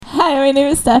Hi, my name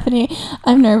is Stephanie.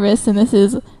 I'm nervous, and this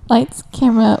is Lights,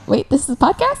 Camera... Wait, this is a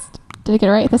podcast? Did I get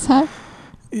it right this time?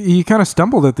 You kind of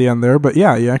stumbled at the end there, but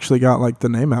yeah, you actually got like the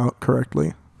name out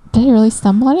correctly. Did I really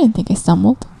stumble? I didn't think I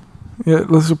stumbled. Yeah,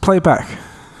 let's play it back.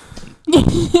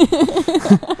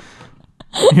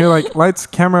 You're like, lights,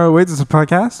 camera, wait, this is a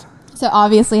podcast? So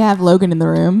obviously I have Logan in the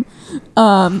room.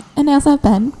 And I also have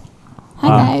Ben. Hi,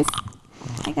 guys.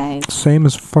 Hi, guys. Same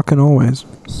as fucking always.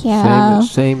 Yeah.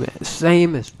 Same as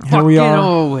Here we fucking are,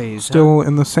 always. Still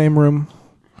in the same room.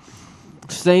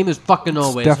 Same as fucking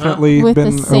always. Definitely With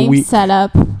been the same a week.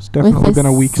 setup. It's definitely with the been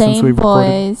a week since same we've recorded.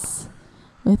 boys.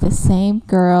 With the same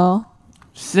girl.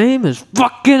 Same as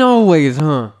fucking always,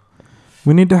 huh?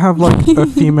 We need to have like a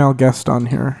female guest on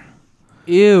here.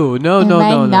 Ew, no. Am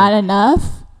I not enough?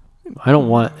 I don't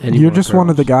want any You're more just one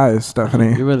of the girls. guys,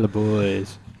 Stephanie. You're one of the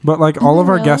boys. But like all of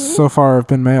our Really? guests so far have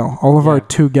been male. All of our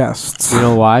 2 guests. You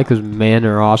know why? Because men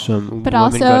are awesome. But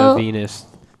Women go also- to Venus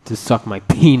to suck my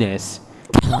penis.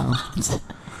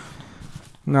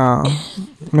 No.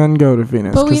 Men go to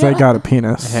Venus But we because they don't- got a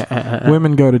penis.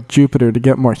 Women go to Jupiter to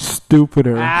get more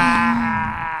stupider.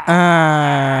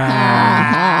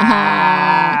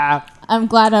 I'm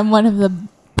glad I'm one of the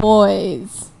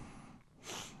boys.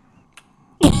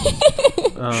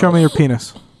 Show me your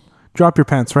penis. Drop your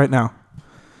pants right now.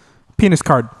 Penis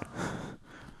card.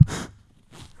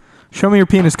 Show me your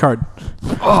penis card.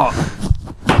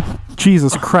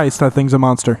 Jesus Christ, that thing's a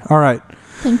monster. All right.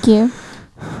 Thank you.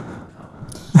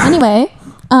 Anyway,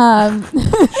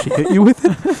 She hit you with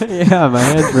it? Yeah, my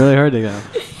head's really hurting now.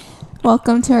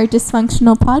 welcome to our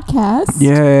dysfunctional podcast.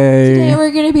 Today Yay.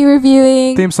 we're going to be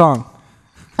reviewing... Theme song.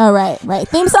 Oh, right.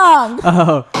 Theme song!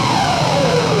 Oh,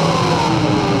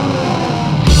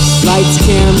 Lights,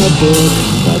 camera, book,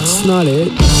 that's not it.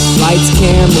 Lights,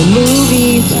 camera,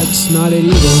 movie, that's not it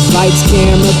either. Lights,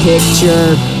 camera,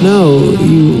 picture. No,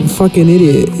 you fucking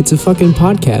idiot. It's a fucking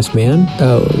podcast, man.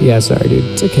 Oh, yeah, sorry, dude.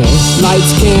 It's okay.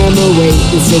 Lights, camera, wait,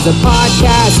 this is a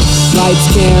podcast. Lights,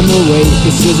 camera, wait,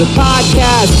 this is a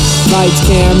podcast. Lights,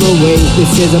 camera, wait,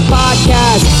 this is a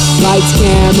podcast. Lights,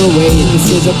 camera, wait, this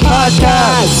is a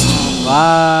podcast.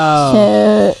 wow.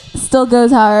 Shit. Still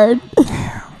goes hard.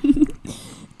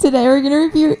 Today we're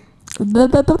going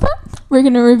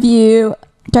to review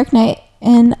Dark Knight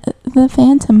and The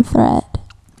Phantom Thread.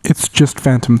 It's just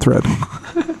Phantom Thread.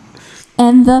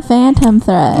 And The Phantom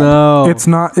Thread. No. It's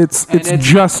not. It's it's-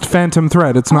 just Phantom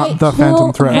Thread. It's not Alright, the Phantom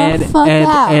chill Thread. the fuck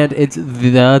out. and it's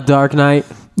The Dark Knight.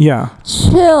 Yeah.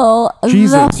 Chill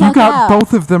Jesus, the you fuck got out.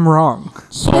 both of them wrong.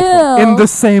 Chill. In the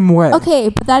same way. Okay,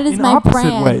 but that is In my opposite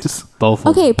brand. ways. Both.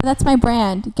 Okay, but that's my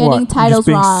brand. Getting What? titles Just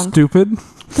being wrong. stupid?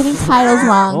 Getting titles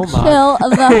wrong. Oh my. Chill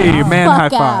the Hey, man, fuck high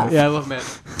out. five. Yeah, I love man.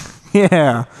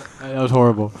 Yeah. That was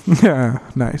horrible. Yeah.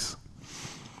 Nice.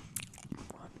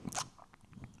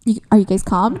 Are you guys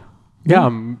calm? Yeah,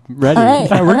 I'm ready. All right.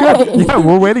 Yeah, we're all good. right. Yeah,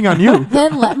 we're waiting on you.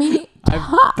 Then let me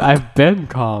talk. I've been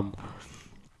calm.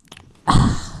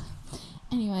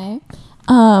 Anyway,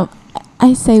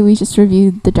 I say we just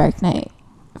review The Dark Knight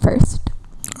first.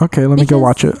 Okay, let me go Because-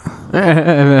 watch it.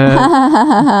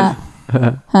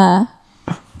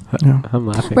 Yeah. I'm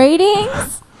laughing.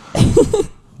 Ratings?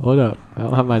 Hold up. I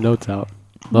don't have my notes out.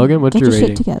 Logan, what's Get your your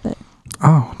rating? shit together.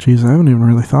 Oh, geez, I haven't even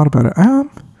really thought about it. I'm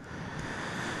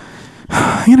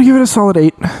gonna give it a solid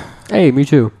 8. Hey, me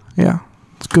too. Yeah,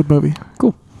 it's a good movie.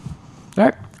 All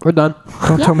right, we're done.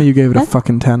 Don't Yeah, tell me you gave it a that's-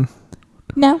 fucking 10.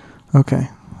 No, Okay,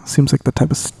 seems like the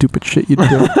type of stupid shit you'd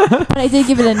do. but I did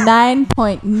give it a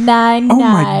 9.99. Oh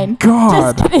my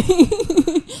god! Just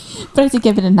kidding. But I did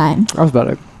give it a 9. I was about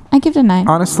to. I give it a 9.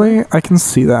 Honestly, I can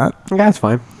see that. Yeah, it's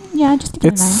fine. Yeah, just give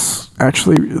it It's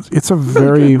actually it's a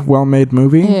very well-made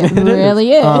movie. a 9. It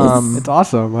really is. It's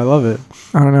awesome. I love it.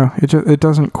 I don't know. It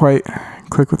doesn't quite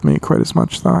click with me quite as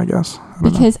much, though. I guess I don't know.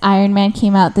 Because Iron Man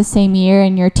came out the same year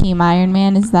and you're Team Iron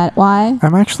Man. Is that why?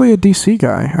 I'm actually a DC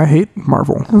guy. I hate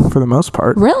Marvel for the most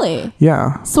part. Really?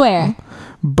 Yeah, Swear.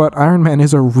 but Iron Man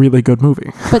is a really good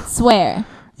movie. But swear.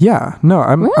 Yeah, no,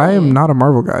 I am Really? not a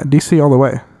Marvel guy. DC all the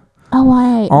way. Oh,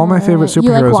 why? All my favorite You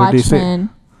superheroes like are DC. Watchmen.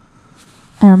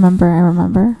 I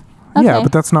remember. Okay. Yeah,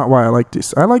 but that's not why I like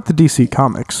DC. I like the DC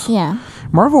comics. Yeah.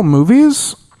 Marvel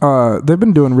movies, they've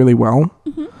been doing really well.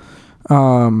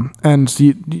 And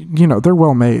you know, they're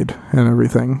well made and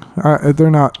everything. They're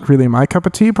not really my cup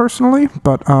of tea personally,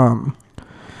 but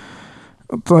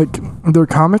like their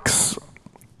comics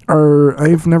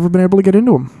I've never been able to get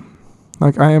into them.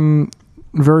 Like I am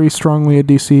very strongly a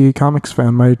DC Comics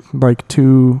fan. My like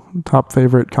 2 top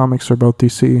favorite comics are both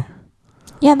DC.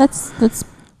 Yeah, that's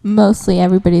mostly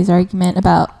everybody's argument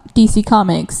about DC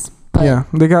Comics. But Yeah,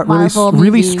 they got Marvel really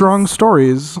movies- strong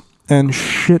stories, and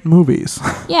shit movies.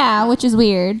 Yeah, which is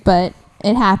weird, but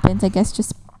it happens. I guess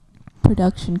just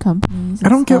production companies. I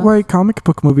don't get stuff. why comic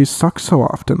book movies suck so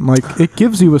often. Like, it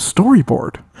gives you a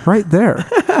storyboard right there.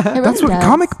 It really That's what does.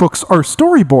 comic books are,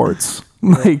 storyboards.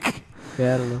 Like,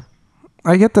 Yeah, I don't know.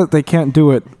 I get that they can't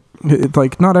do it.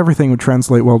 Like, not everything would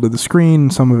translate well to the screen.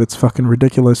 Some of it's fucking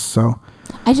ridiculous, so.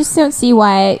 I just don't see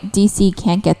why DC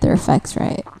can't get their effects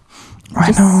right. I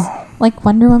Just know. like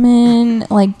Wonder Woman,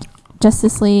 like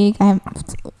Justice League,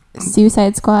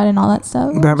 Suicide Squad, and all that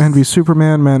stuff. Batman v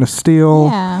Superman, Man of Steel.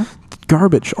 Yeah,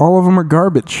 Garbage. All of them are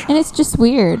garbage. and it's just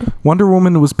weird. Wonder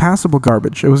Woman was passable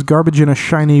garbage. It was garbage in a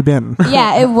shiny bin.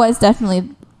 Yeah, it was definitely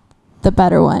the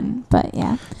better one, but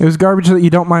yeah. It was garbage that you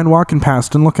don't mind walking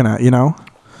past and looking at, you know?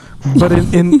 But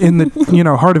in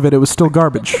the heart of it, it was still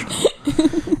garbage.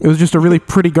 It was just a really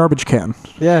pretty garbage can.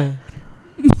 Yeah.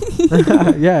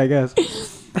 Yeah, I guess.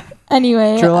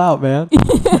 Anyway, Chill out, man.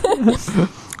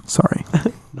 Sorry.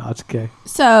 No, it's okay.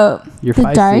 so You're The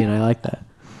feisty, Dark- and I like that.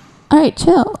 all right,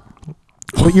 chill.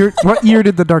 What year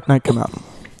did The Dark Knight come out?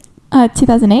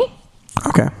 2008?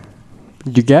 Okay.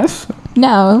 Did you guess?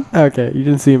 No, Okay, you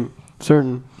didn't seem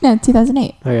certain. no,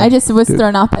 2008. Okay. I just was Dude.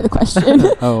 thrown off by the question.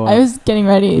 Oh, I was getting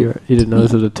ready. you didn't know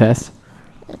this was a test?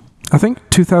 I think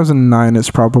 2009 is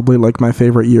probably like my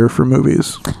favorite year for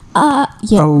movies. Yeah.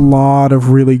 A lot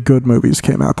of really good movies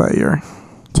came out that year.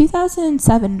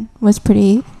 2007 was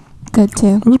pretty good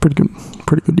too. It was a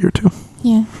pretty good year too.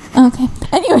 Yeah. Okay.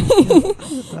 Anyway,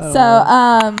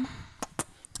 so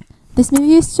this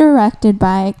movie is directed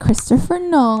by Christopher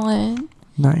Nolan,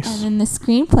 Nice. and then the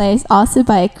screenplay is also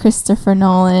by Christopher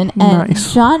Nolan and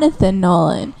Nice. Jonathan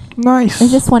Nolan. Nice.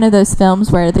 It's just one of those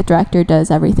films where the director does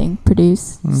everything,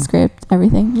 produce, script,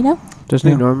 everything. You know? Doesn't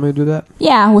he Yeah. normally do that?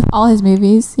 Yeah, with all his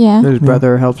movies. Yeah. His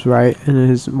brother helps write, and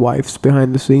his wife's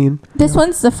behind the scene. This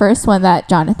one's the first one that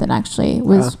Jonathan actually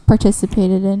was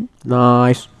participated in.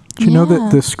 Nice. Do you know Yeah.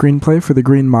 that the screenplay for The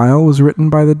Green Mile was written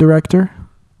by the director?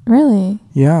 Really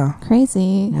Yeah.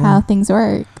 crazy Yeah. how things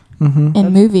work Mm-hmm.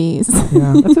 in movies.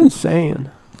 Yeah. That's insane.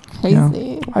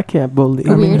 Crazy. I can't believe.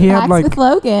 I mean, Weird he had, facts like- with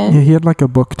Logan. Yeah, he had like a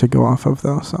book to go off of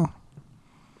though, so.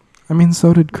 I mean,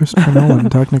 so did Christopher Nolan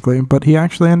technically, but he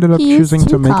actually ended up He used choosing to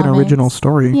two make an original comics.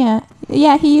 story. Yeah.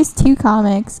 Yeah, he used 2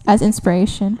 comics as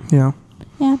inspiration. Yeah.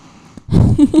 Yeah.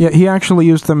 Yeah, he actually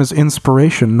used them as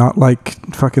inspiration, not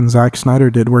like fucking Zack Snyder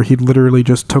did, where he literally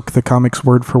just took the comics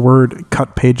word for word,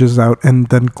 cut pages out, and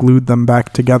then glued them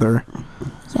back together.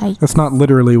 Yikes. That's not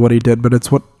literally what he did, but it's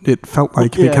what it felt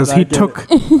like Yeah, because I he get took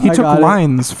it. he I took got it.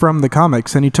 lines from the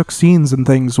comics and he took scenes and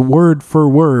things word for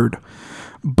word,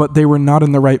 but they were not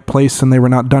in the right place and they were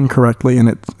not done correctly,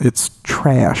 and it's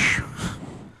trash.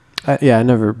 Yeah, I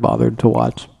never bothered to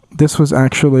watch. This was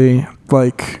actually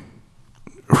like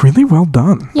really well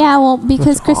done. Yeah, well,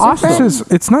 because That's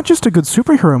Christopher... It's not just a good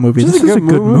superhero movie. This This is a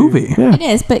good movie. Yeah. It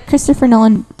is, but Christopher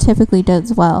Nolan typically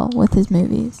does well with his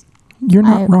movies. You're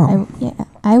not wrong. Yeah,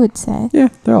 I would say. Yeah,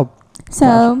 they're all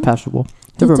So, passable.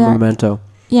 The Except for Dark- Memento.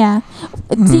 yeah.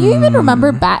 Do you even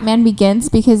remember Batman Begins?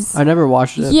 Because, I never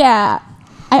watched it. yeah,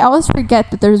 I always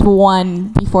forget that there's one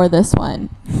before this one.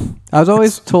 I was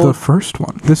always The told. first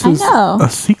one. This I is know. a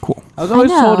sequel. I was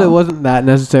always told know. it wasn't that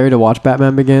necessary to watch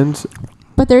Batman Begins.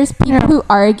 But there's people who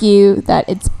argue that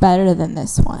it's better than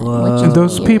this one. Which is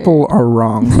Those weird. people are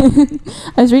wrong.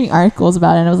 I was reading articles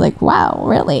about it and I was like, wow,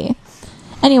 really?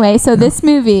 Anyway, so this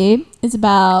movie is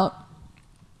about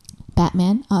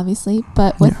Batman, obviously,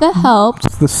 but with the help...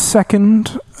 It's the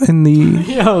second in the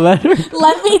Yo, let her.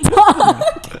 Let me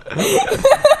talk!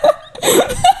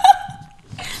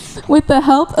 With the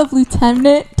help of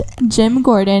Lieutenant Jim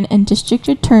Gordon and District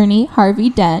Attorney Harvey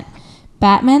Dent,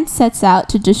 Batman sets out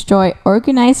to destroy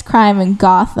organized crime in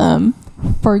Gotham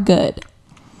for good.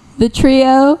 The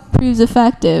trio proves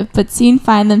effective, but soon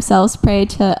find themselves prey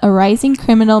to a rising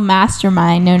criminal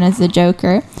mastermind known as the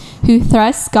Joker, who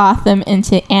thrusts Gotham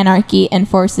into anarchy and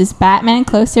forces Batman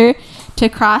closer to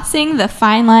crossing the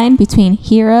fine line between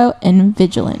hero and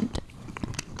vigilant.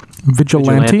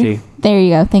 Vigilante. There you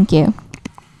go. Thank you.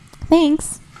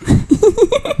 Thanks.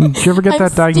 Did you ever get I'm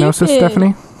that diagnosis, stupid.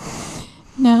 Stephanie?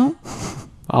 No,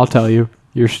 I'll tell you.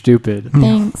 You're stupid.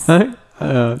 thanks. Sorry.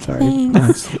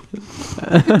 Thanks.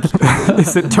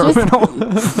 Is it terminal?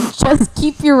 Just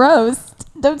keep your roast.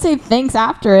 Don't say thanks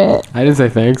after it. I didn't say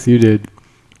thanks. You did.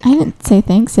 I didn't say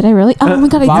thanks, did I really? Oh my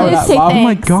god, Why I would did I- say why- thanks. oh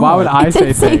my God. Why would I did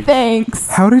say say thanks? thanks.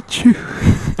 How did you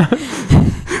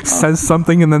says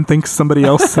something and then thinks somebody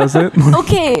else says it?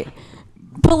 Okay,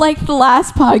 but like the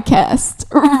last podcast,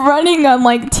 running on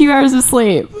like 2 hours of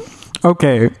sleep.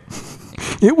 Okay.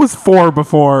 It was 4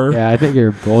 before. Yeah, I think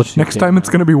you're bullshit. Next time it's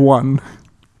going to be 1.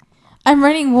 I'm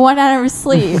running 1 hour of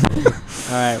sleep.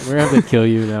 All right, we're gonna have to kill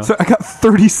you now. So I got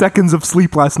 30 seconds of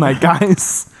sleep last night,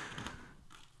 guys.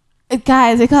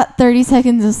 Guys, I got 30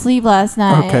 seconds of sleep last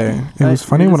night. Okay. It was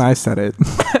funny when I said it.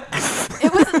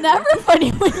 It was never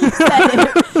funny when you said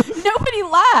it. Nobody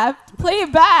laughed. Play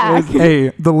it back. Hey,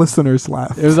 the listeners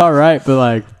laughed. It was all right, but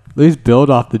like at least build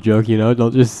off the joke, you know.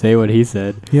 Don't just say what he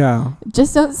said. Yeah.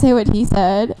 Just don't say what he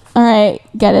said. All right,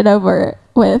 get it over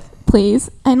with,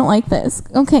 please. I don't like this.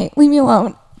 Okay, leave me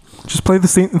alone. Just play the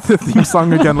theme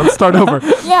song again. Let's start over.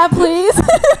 Yeah, please.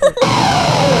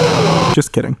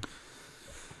 Just kidding.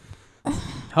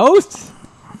 Host?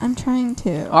 I'm trying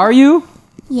to. Are you?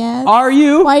 Yes. Are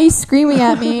you? Why are you screaming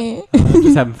at me?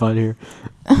 Just having fun here.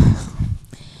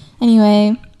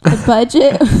 Anyway, the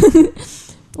budget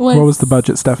was... What was the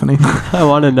budget, Stephanie? I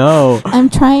want to know. I'm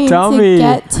trying Tell to me.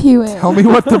 get to it. Tell me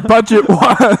what the budget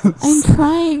was. I'm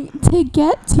trying to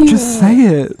get to it. Just say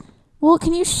it. Well,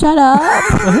 can you shut up?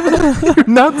 You're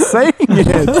not saying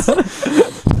it.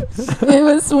 It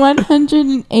was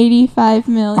 $185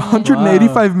 million.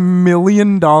 $185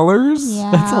 million?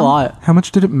 Yeah. That's a lot. How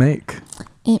much did it make?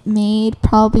 It made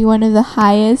probably one of the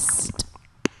highest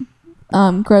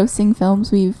grossing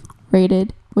films we've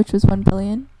rated, which was $1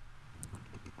 billion.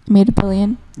 It made $1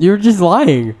 billion. You were just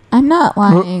lying. I'm not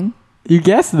lying. You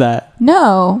guessed that.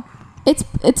 No.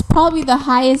 It's probably the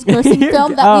highest grossing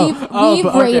film that we've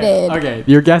okay. rated. Okay,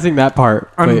 you're guessing that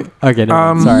part. Wait, okay,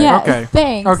 no, sorry. Yes, Okay.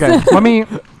 thanks. Okay,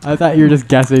 I thought you were just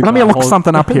guessing. Let me that look whole-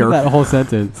 something up here. That whole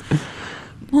sentence.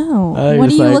 No. You're What are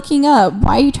just you like- looking up?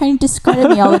 Why are you trying to discredit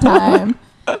me all the time?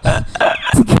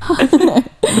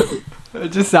 It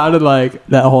just sounded like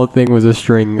that whole thing was a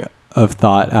string of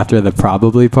thought after the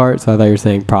probably part. So I thought you were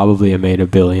saying probably it made $1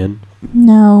 billion.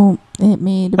 No, it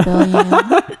made $1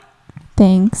 billion.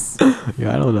 Thanks.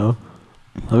 Yeah, I don't know.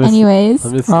 Anyways.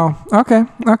 I'm just Oh, okay.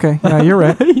 Okay. Yeah, you're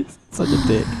right. He's such a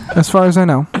dick. As far as I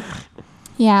know.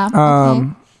 Yeah. Okay.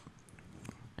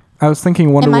 I was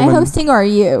thinking Wonder Am I Woman. hosting or are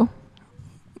you?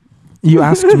 You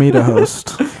asked me to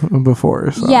host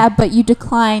before. So. Yeah, but you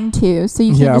declined to, so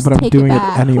you can't Yeah, just but I'm take doing it it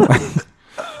back. anyway.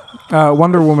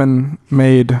 Wonder Woman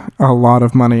made a lot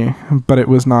of money, but it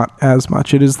was not as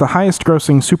much. It is the highest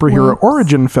grossing superhero Whoops.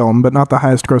 origin film, but not the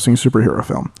highest grossing superhero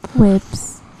film.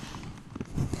 Whips.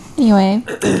 Anyway,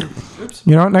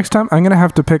 You know what? Next time, I'm going to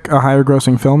have to pick a higher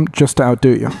grossing film just to outdo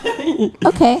you.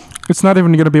 okay. It's not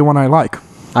even going to be one I like.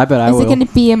 I bet I Is will. it going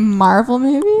to be a Marvel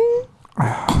movie?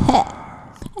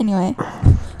 Anyway,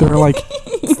 There are like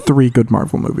 3 good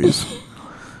Marvel movies.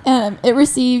 it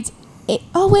received.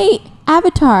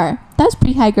 Avatar. That's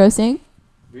pretty high grossing.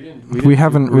 We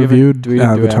haven't reviewed we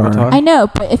didn't do Avatar. I know,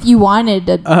 but if you wanted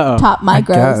to Oh. top my I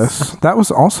gross, guess. That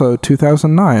was also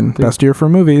 2009. Best year for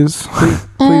movies. Please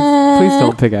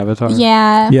don't pick Avatar.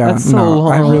 Yeah. Yeah, That's so no.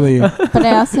 I long. really, But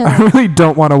I also I really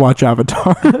don't want to watch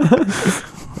Avatar.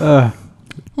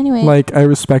 anyway. Like, I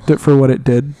respect it for what it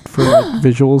did for like,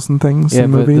 visuals and things Yeah,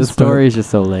 in but movies. the story is just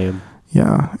so lame.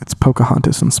 Yeah, it's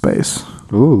Pocahontas in space.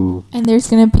 Ooh. And there's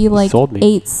gonna be like Sold me.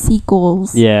 8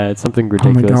 sequels. Yeah, it's something Oh my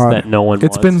ridiculous God. that no one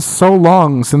It's wants. been so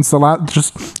long since the last.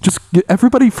 Just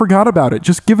everybody forgot about it.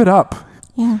 Just give it up.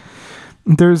 Yeah.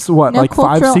 There's what, No like 5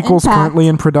 cultural sequels impact. currently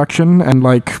in production, and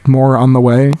like more on the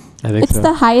way. I think It's so.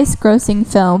 the highest grossing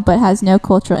film, but has no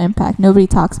cultural impact. Nobody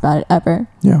talks about it ever.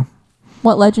 Yeah.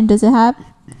 What legend does it have?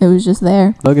 It was just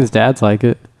there. Logan's dad's like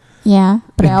it. Yeah,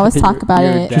 but I always talk about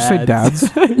Your it. Did you say dads?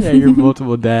 yeah, you're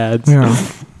multiple dads. Yeah.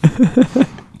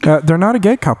 They're not a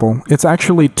gay couple. It's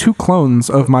actually 2 clones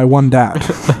of my one dad.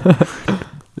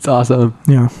 It's awesome.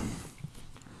 Yeah.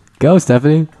 Go,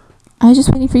 Stephanie. I was just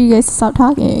waiting for you guys to stop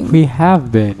talking. We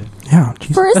have been. Yeah.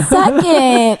 Jeez. For a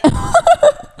second.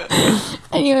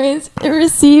 Anyways, it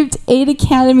received 8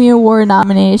 Academy Award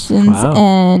nominations, Wow.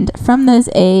 and from those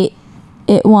 8,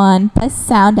 it won Best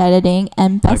Sound Editing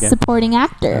and Best Okay. Supporting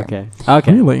Actor. Okay.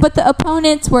 Okay. Really? But the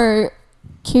opponents were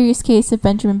Curious Case of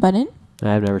Benjamin Button,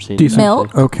 I've never seen Decent. it. Milk.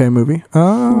 actually. Okay, movie.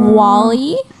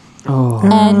 Wall-E, Oh.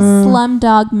 and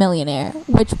Slumdog Millionaire,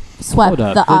 which swept Hold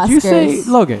up. the Oscars. Did you say,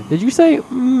 Logan, did you say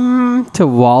to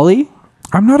Wall-E?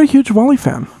 I'm not a huge Wall-E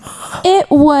fan. It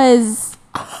was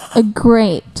a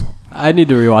great. I need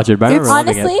to rewatch it, but I remember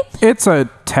loving Honestly, it. It's a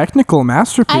technical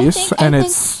masterpiece, I and think-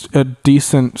 it's a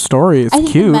decent story. It's I think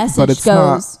the cute, message but it's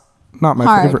goes not my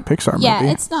hard. favorite Pixar Yeah,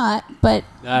 movie. it's not, but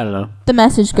I don't know. the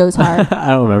message goes hard. I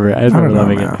don't remember. I just I remember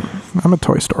don't know, loving it. man. I'm a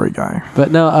Toy Story guy.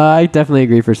 But no, I definitely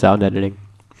agree for sound editing.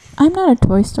 I'm not a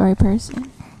Toy Story person,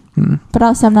 Hmm. but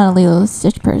also I'm not a Lilo and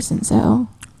Stitch person, so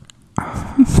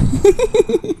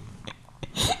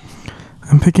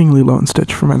I'm picking Lilo and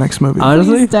Stitch for my next movie.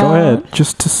 Honestly, Please go don't. ahead.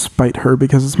 Just to spite her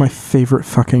because it's my favorite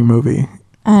fucking movie.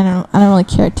 I don't really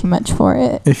care too much for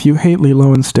it. If you hate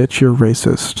Lilo and Stitch, you're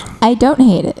racist. I don't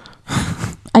hate it.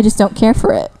 I just don't care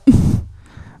for it.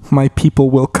 My people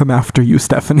will come after you,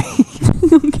 Stephanie.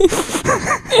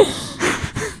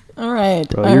 All right.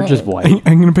 Bro, all you're right. just white.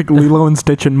 I'm going to pick Lilo and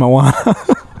Stitch and Moana.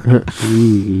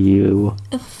 you.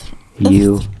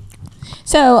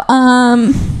 So,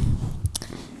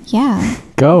 yeah.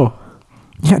 Go.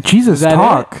 Yeah, Jesus, Was that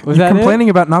talk. it? Was You're that complaining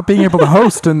about not being able to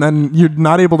host, and then you're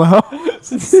not able to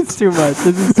host. It's too much.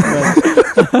 This is too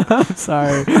much. I'm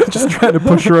sorry. Just trying to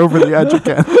push her over the edge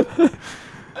again.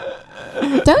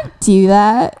 Don't do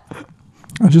that.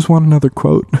 I just want another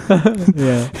quote.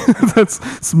 Yeah. That's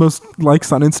the most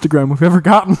likes on Instagram we've ever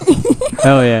gotten.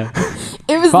 Hell yeah.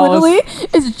 It was Follow us.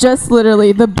 it's just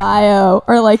literally the bio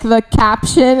or like the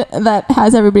caption that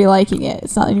has everybody liking it.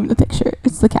 It's not even the picture.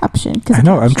 It's the caption. 'Cause I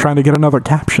know, I'm caption- trying to get another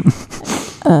caption.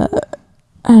 I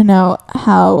don't know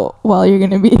how well you're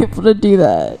going to be able to do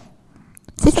that.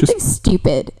 Say It's just- something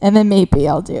stupid, and then maybe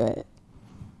I'll do it.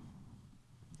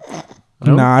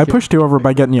 Nah, I pushed you over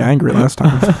by getting you angry last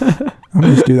time. I'm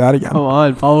going to just do that again. Come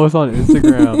on, follow us on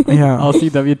Instagram. Yeah.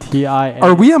 LCWTI.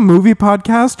 Are we a movie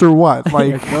podcast or what?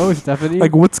 Like, no, Stephanie.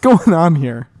 like what's going on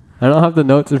here? I don't have the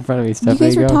notes in front of me, You Stephanie.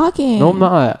 guys were go. talking. No, I'm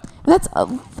not. That's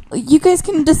you guys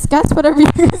can discuss whatever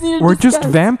you guys need to We're discuss. just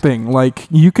vamping. Like,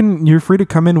 you're free to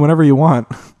come in whenever you want.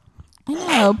 I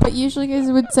know, but usually you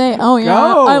guys would say, "Oh yeah,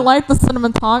 Go. I like the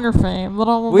cinematography." Blah,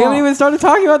 blah, We blah. haven't even started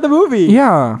talking about the movie.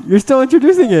 Yeah. You're still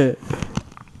introducing it.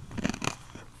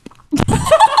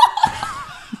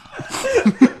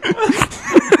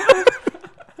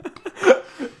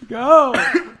 Go.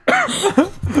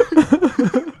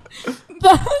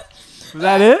 Was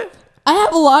that it? I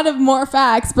have a lot of more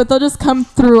facts, but they'll just come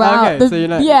throughout. Okay, so you're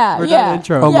not- Yeah, we're done yeah.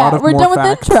 intro. A yeah, lot of we're more done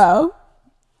facts. with intro.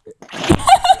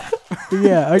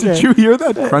 Yeah. Okay. Did you hear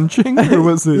that crunching? Or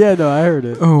was it? Yeah. No, I heard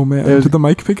it. Oh, man. It was- Did the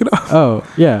mic pick it up? Oh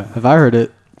yeah. If I heard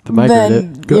it, the mic heard Then,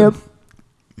 it. Good.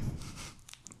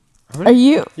 yep. Are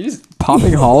you? You just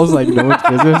popping halls like no one's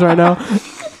business right now.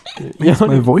 Makes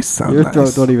my voice sound Your nice.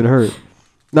 throat don't even hurt.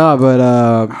 No, but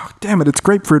Oh, damn it, it's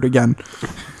grapefruit again.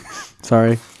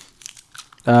 sorry.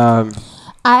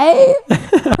 I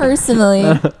personally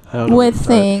I don't know. would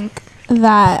think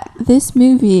that this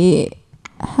movie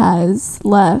has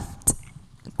left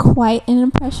quite an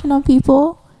impression on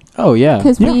people Oh yeah.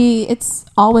 because Yeah. it's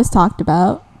always talked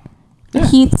about. Yeah.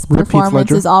 Heath's Rip Heath performance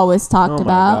Ledger. is always talked Oh my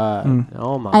about. god. Mm.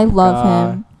 Oh my. I love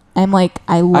God. him.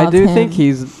 I love I do him. think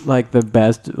he's like the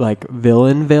best like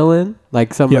villain,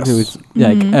 like someone Yes. who's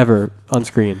like Mhm. ever on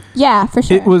screen. Yeah, for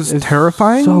sure. It was It's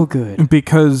terrifying. so good.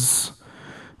 Because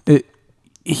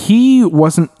he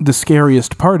wasn't the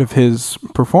scariest part of his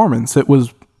performance. It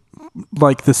was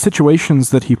like the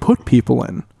situations that he put people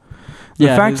in. The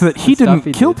Yeah, fact his- that he the stuff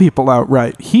didn't he kill did. people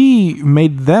outright, he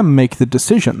made them make the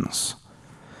decisions.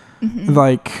 Mm-hmm.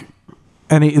 Like,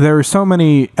 and there are so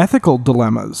many ethical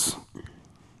dilemmas.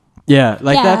 Yeah,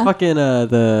 like Yeah. that fucking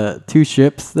the two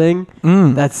ships thing.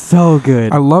 Mm. That's so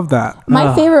good. I love that. My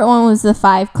Ugh. favorite one was the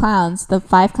five clowns. The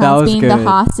five clowns was being the good.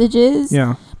 hostages.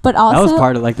 Yeah. But also that was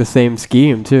part of like the same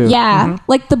scheme too. Yeah,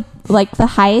 like the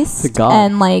heist The god.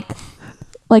 and like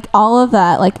all of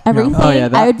that, like everything. Oh, yeah,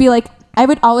 that- I would be like, I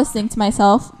would always think to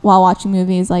myself while watching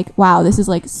movies, like, wow, this is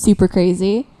like super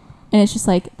crazy, and it's just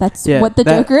like that's Yeah, what the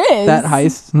that- Joker is. That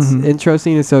heist Mhm. intro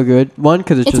scene is so good. One,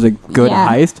 because it's just a good yeah,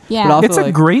 heist. yeah. But also, It's a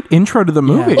like, great intro to the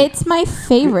movie. It's my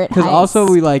favorite. Because heist. also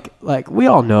we like we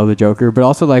all know the Joker, but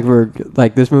also like we're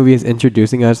like this movie is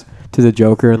introducing us to the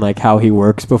Joker and like how he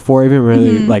works before even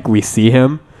really Mhm. like we see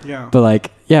him. yeah. But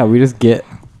like yeah, we just get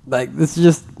like this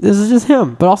is just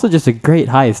him, but also just a great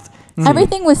heist.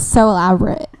 everything was so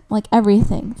elaborate, like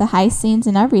everything, the heist scenes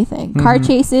and everything, car Mm-hmm.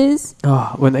 chases.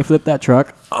 Oh, when they flip that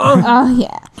truck, Oh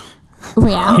yeah,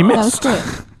 yeah, He that was missed. great.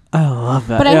 I love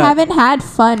that. But I Yeah. haven't had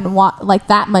fun like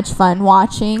that much fun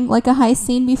watching like a heist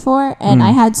scene before, and Mm.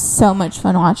 I had so much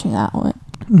fun watching that one.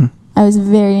 Mm. I was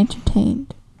very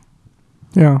entertained.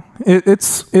 Yeah,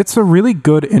 it's a really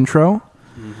good intro.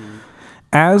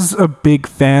 As a big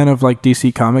fan of like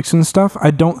DC Comics and stuff,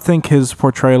 I don't think his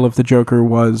portrayal of the Joker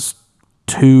was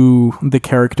to the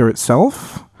character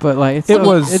itself. But like it's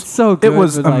It's so good. It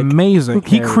was but, like, amazing. who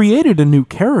He cares? created a new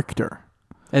character.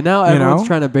 And now you everyone's know?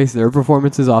 trying to base their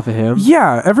performances off of him.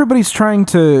 Yeah, everybody's trying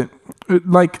to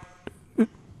like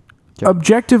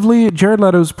objectively. Jared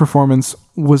Leto's performance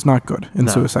was not good in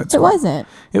No. Suicide It Squad. wasn't,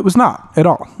 It was not at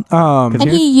all. and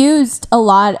he used a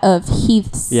lot of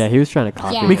Heath's. Yeah, he was trying to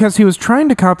copy. Yeah. it. Because he was trying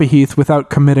to copy Heath without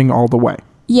committing all the way.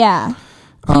 Yeah.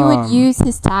 He would use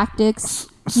his tactics.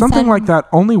 Something said- like that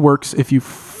only works if you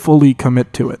fully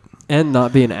commit to it. and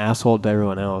not be an asshole to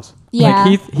everyone else. Yeah.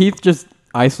 Like Heath just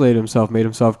isolated himself, made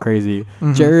himself crazy.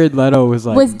 Jared Leto was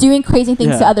like was doing crazy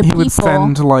things to other he people. would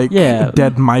send like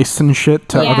dead mice and shit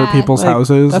to Yeah. other people's like,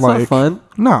 houses. That's like not fun.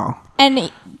 no,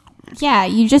 And yeah,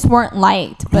 you just weren't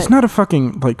liked. But he's not a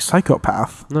fucking like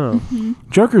psychopath. No.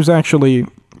 Joker's actually,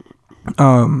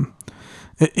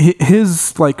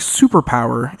 his like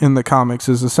superpower in the comics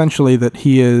is essentially that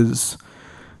he is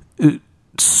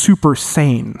super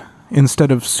sane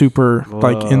instead of super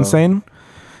like insane,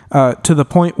 to the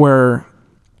point where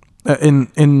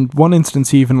in one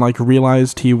instance he even like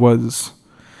realized he was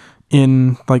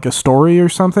in like a story or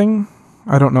something.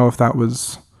 I don't know if that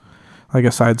was like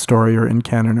a side story or in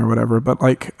canon or whatever, but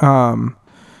like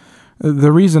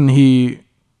the reason he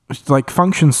like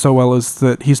functions so well is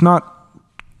that he's not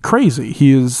crazy.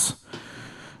 He is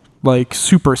like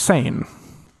super sane.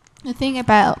 the thing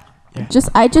about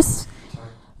I just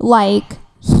like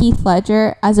Heath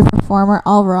Ledger as a performer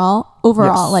overall.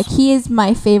 Yes. Like he is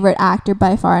my favorite actor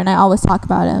by far, and I always talk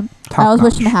about him. I always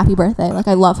wish him a happy birthday. Like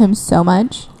I love him so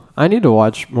much. I need to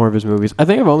watch more of his movies. I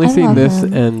think I've only I seen love this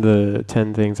him. and the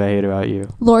 10 Things I Hate About You.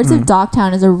 Lords of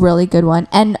Dogtown is a really good one,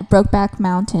 and Brokeback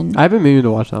Mountain. I've been meaning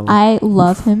to watch that one. I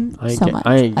love him I ain't so ga- much.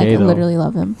 I ain't gay, though. literally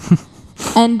love him.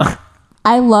 And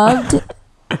I loved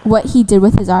what he did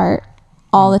with his art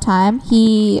all the time.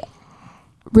 He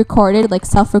recorded, like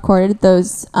self-recorded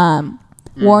those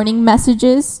warning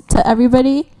messages to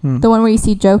everybody. The one where you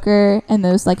see Joker and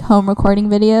those like home recording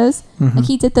videos. Like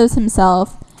he did those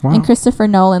himself. Wow. And Christopher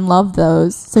Nolan loved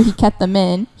those, so he kept them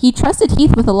in. He trusted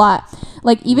Heath with a lot.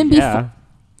 Like even before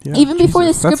Yeah, even before the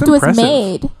Jesus, that's script was impressive.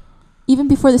 made, even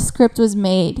before the script was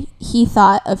made, he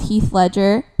thought of Heath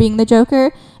Ledger being the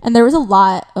Joker, and there was a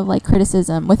lot of like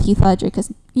criticism with Heath Ledger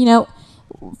because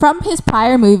from his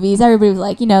prior movies, everybody was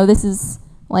like, this is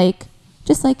like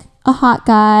just like a hot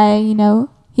guy,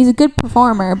 he's a good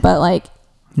performer, but like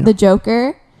the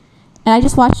Joker. And I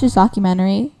just watched his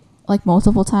documentary like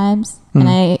multiple times, and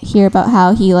I hear about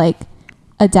how he like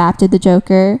adapted the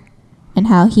Joker and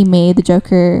how he made the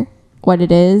Joker what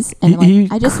it is, and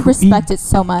I just respect it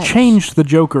so much. Changed the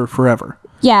Joker forever.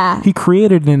 Yeah, He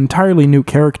created an entirely new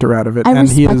character out of it, I and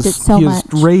he respect has it so he has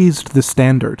much. raised the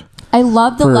standard I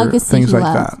love the for legacy things he like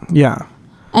left. that. Yeah,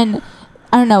 And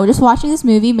I don't know, just watching this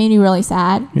movie made me really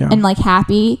sad and like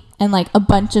happy and like a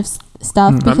bunch of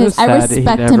stuff I'm because just I sad he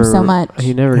respect him so never- much.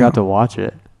 He never got to watch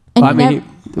it. And Well, he I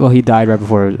mean, he died right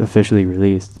before it was officially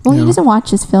released. Well, he doesn't watch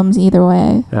his films either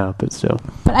way. Yeah, but still.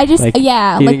 But I just, Like,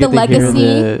 like He the didn't get to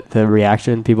hear legacy. the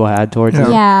reaction people had towards yeah.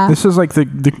 it. Yeah. This is like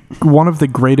the one of the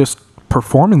greatest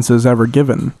performances ever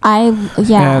given,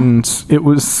 Yeah. and it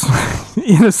was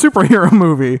in a superhero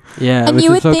movie. Yeah, And which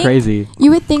you is would so think- crazy.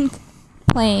 You would think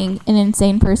playing an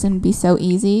insane person would be so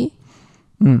easy,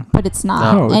 but it's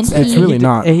not. No, and it's he, really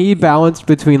not. He balanced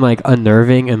between like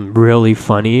unnerving and really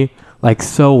funny, like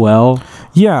so well.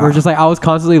 Yeah, We're just like I was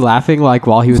constantly laughing like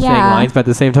while he was saying Yeah. lines, but at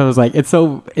the same time, I was like, it's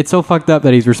so fucked up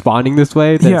that he's responding this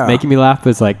way that Yeah. it's making me laugh.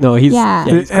 But it's like, no, he's Yeah.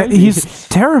 he's crazy.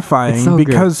 terrifying It's so good.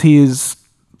 because he is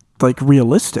like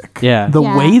realistic. Yeah. The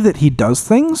Yeah. way that he does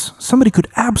things, somebody could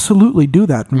absolutely do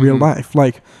that in real life.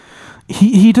 Like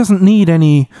he doesn't need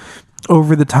any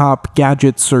over the top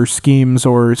gadgets or schemes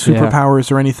or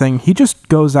superpowers or anything. He just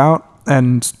goes out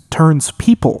and turns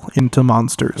people into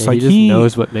monsters. Yeah, like he just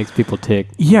knows what makes people tick.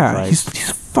 Yeah, Like, he's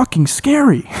fucking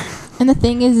scary. and the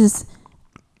thing is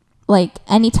like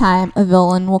anytime a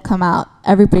villain will come out,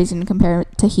 everybody's gonna compare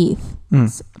it to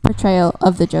Heath's portrayal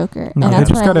of the Joker, No, and that's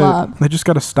what I love. they just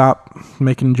gotta stop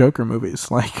making Joker movies.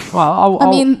 Like well, I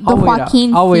mean, the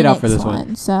Joaquin I'll wait Phoenix out for this one.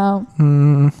 one. So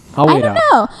I'll I wait don't out.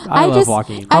 know. I love just,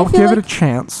 Joaquin. I I'll feel give like, it a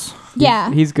chance.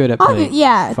 yeah, He's good at playing.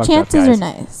 yeah. fucked up Chances guys. are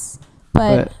nice,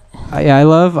 but I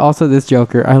love also this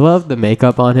Joker. I love the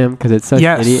makeup on him because it's so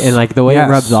Yes. shitty and like the way Yes.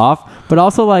 it rubs off. But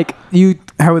also like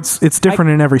How it's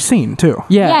different in every scene too.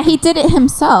 yeah, he did it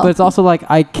himself. But it's also like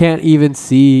I can't even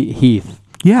see Heath.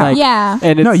 Yeah. Like, Yeah.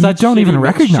 And it's No, you such don't even shitty-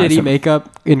 recognize shitty him.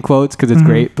 makeup in quotes because it's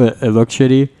great, but it looks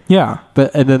shitty. Yeah.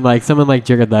 But and then like someone like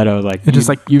Jared Leto, like It just,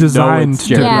 like, know designed it's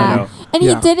Jared yeah, Leto. and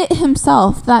Yeah. he did it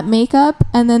himself, that makeup,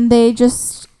 and then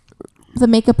the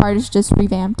makeup artist just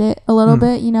revamped it a little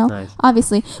bit, Nice.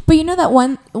 obviously. But you know that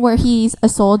one where he's a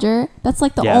soldier? That's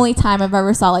like the Yeah. only time I've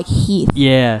ever saw like Heath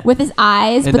Yeah. with his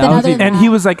eyes. And But that then was other even- than And that, he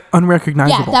was like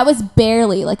unrecognizable. yeah, that was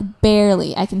barely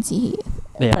I can see Heath.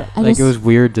 Yeah. I Like just- it was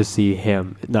weird to see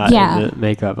him not Yeah. in the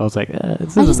makeup. I was like, this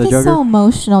I isn't just the get Joker. so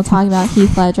emotional talking about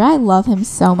Heath Ledger. I love him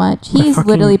so much. He's fucking-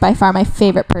 literally by far my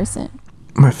favorite person.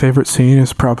 My favorite scene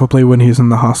is probably when he's in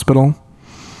the hospital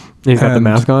He's got the and-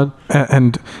 mask on.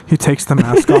 and he takes the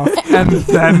mask off, and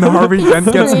then Harvey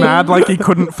Dent gets Scream. mad like he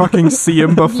couldn't fucking see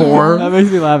him before. That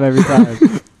makes me laugh every time.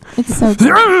 It's so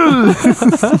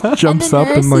good. Jumps and up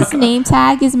the and nurse's like. name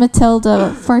tag is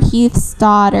Matilda for Heath's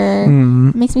daughter.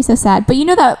 It makes me so sad. But you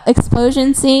know that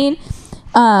explosion scene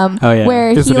yeah.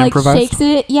 where Is he it like improvised? shakes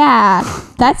it? Yeah,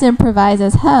 that's improvised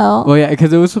as hell. Well, yeah,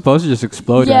 because it was supposed to just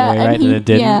explode Yeah, right away, and right? he- And it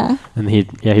didn't. yeah. And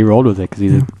he rolled with it because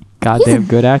he's a goddamn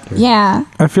good actor. Yeah.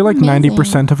 I feel like Amazing.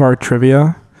 90% of our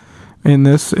trivia in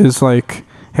this is like,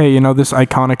 hey, you know this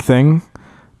iconic thing?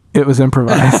 It was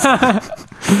improvised.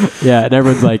 Yeah, and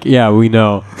everyone's like, yeah, we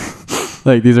know.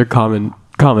 Like, these are common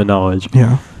knowledge.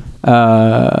 Yeah.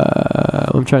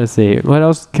 I'm trying to see. What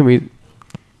else can we...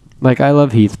 Like, I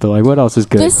love Heath, but, like, what else is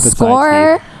good The besides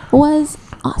score Heath? was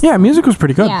awesome. Yeah, music was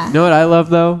pretty good. Yeah. You know what I love,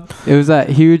 though? It was that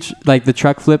huge, like, the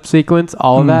truck flip sequence,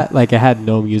 all of that, like, it had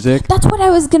no music. That's what I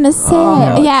was gonna say.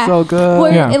 Oh, yeah. so good.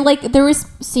 Where Yeah. it, like there was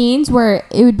scenes where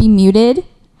it would be muted,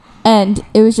 and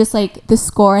it was just like the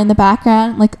score in the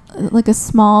background, like a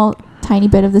small tiny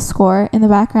bit of the score in the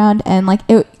background, and like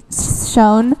it's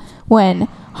shown when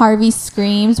Harvey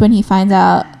screams when he finds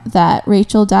out that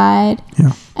Rachel died.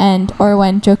 Yeah. And or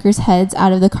when Joker's head's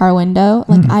out of the car window.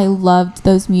 Like I loved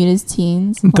those muted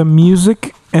scenes. The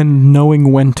music and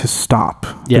knowing when to stop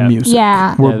the Yeah. music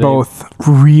Yeah. were Yeah, they- both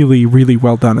really, really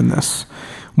well done in this.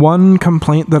 One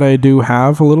complaint that I do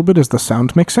have a little bit is the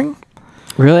sound mixing.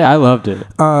 Really? I loved it.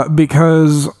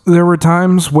 Because there were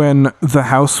times when the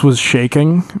house was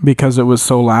shaking because it was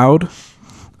so loud.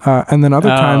 And then other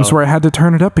times Oh. where I had to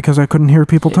turn it up because I couldn't hear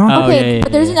people talking. Oh, Okay, yeah,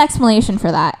 but there's yeah. an explanation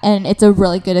for that, and it's a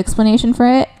really good explanation for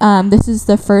it. This is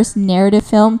the first narrative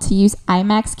film to use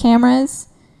IMAX cameras,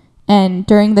 and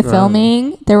during the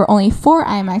filming, there were only 4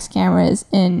 IMAX cameras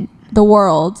in the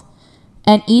world,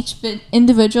 and each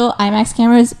individual IMAX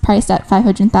camera is priced at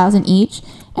 $500,000 each,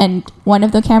 and one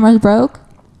of the cameras broke,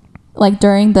 like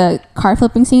during the car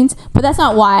flipping scenes. But that's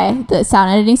not why the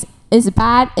sound editing is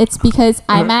bad. It's because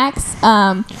IMAX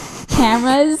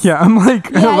cameras. Yeah, I'm like,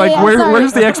 Yeah, sorry.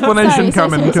 where's the explanation Sorry,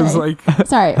 coming? Because sorry. like,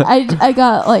 Sorry, I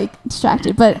got like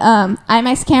distracted. But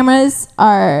IMAX cameras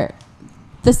are,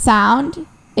 the sound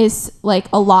is like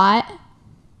a lot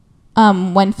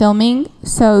when filming,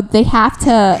 so they had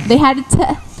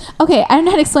to. Okay, I don't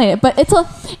know how to explain it, but it's a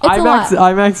lot.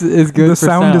 IMAX is good the for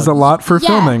sound is a lot for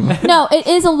filming. No, it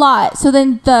is a lot. So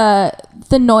then the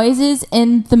noises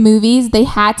in the movies, they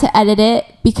had to edit it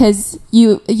because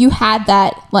you had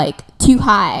that like too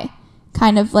high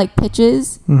kind of like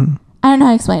pitches. Mm-hmm. I don't know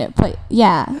how to explain it, but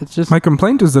yeah. It's just... My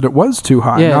complaint is that it was too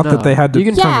high, not no. that they had to You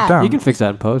can- turn Yeah. it down. You can fix that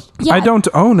in post. Yeah. I don't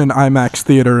own an IMAX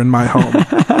theater in my home.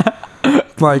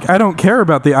 Like, I don't care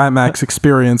about the IMAX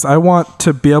experience. I want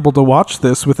to be able to watch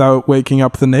this without waking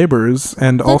up the neighbors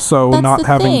and also that's not the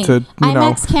having thing. to,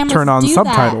 IMAX cameras turn on do that.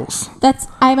 subtitles. That's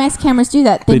IMAX cameras do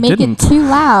that. They They make didn't. it too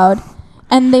loud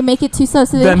and they make it too slow.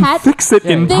 So they Then had fix it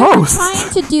in they were post. trying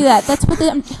to do that. That's what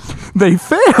They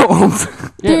failed.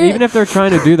 Yeah, They're- even if they're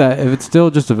trying to do that, if it's still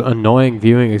just an annoying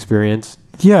viewing experience,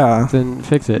 Yeah. then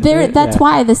fix it. that's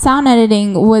why the sound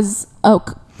editing was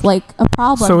like a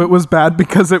problem. So it was bad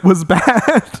because it was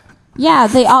bad. Yeah,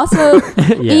 they also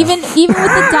Yeah. even with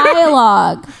the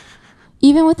dialogue.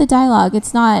 Even with the dialogue,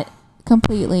 it's not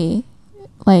completely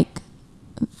like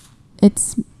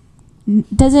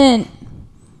doesn't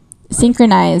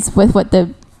synchronize with what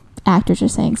the actors are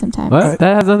saying sometimes. What?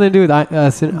 That has nothing to do with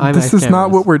IMAX This is not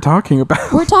cameras. what we're talking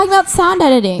about. We're talking about sound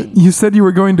editing. You said you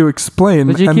were going to explain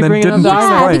But you and keep then bringing up didn't the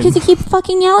Yeah, explain. because you keep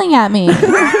fucking yelling at me. No,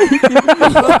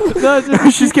 it's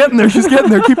just, She's getting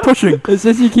there. Keep pushing. it's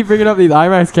just you keep bringing up these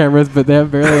IMAX cameras, but they have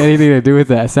barely anything to do with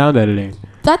that sound editing.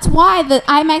 That's why the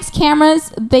IMAX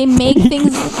cameras, they make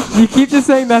things. You keep just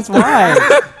saying that's why.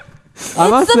 It's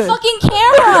the fucking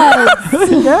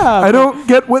cameras. Yeah. I don't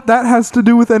get what that has to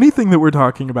do with anything that we're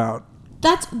talking about.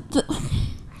 I'm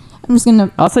just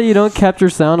gonna. I'll say you don't capture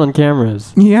sound on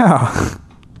cameras. Yeah.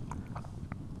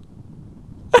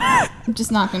 I'm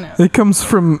just not gonna. It comes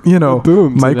from,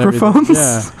 Booms and microphones. everything.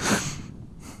 Yeah.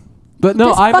 But no,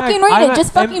 Just fucking read it.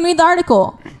 Just fucking read the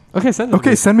article. Okay, send it.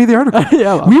 Okay, send me the article.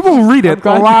 Yeah. We will read it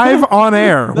glad- live on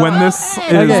air when this is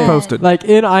Okay. posted. Like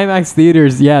in IMAX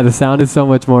theaters, yeah, the sound is so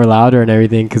much more louder and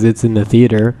everything because it's in the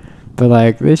theater. But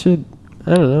like they should,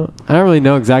 I don't know. I don't really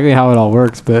know exactly how it all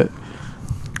works, but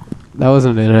that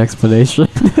wasn't an explanation.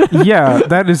 Yeah,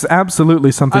 that is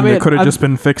absolutely something I mean, that could have I'm- just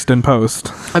been fixed in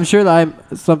post. I'm sure that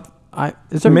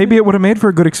is there Maybe it would have made for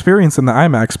a good experience in the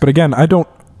IMAX, but again, I don't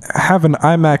have an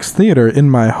IMAX theater in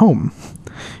my home.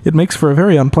 It makes for a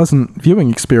very unpleasant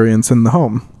viewing experience in the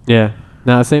home. Yeah.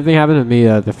 Now, the same thing happened to me.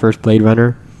 The first Blade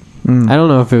Runner. Mm. I don't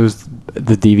know if it was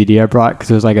the DVD I brought because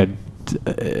it was like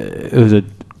it was a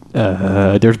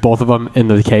there's both of them in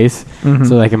the case, Mhm.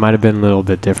 so like it might have been a little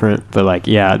bit different. But like,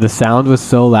 yeah, the sound was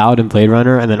so loud in Blade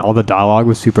Runner, and then all the dialogue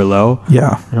was super low.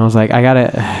 Yeah. And I was like, I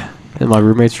gotta. And my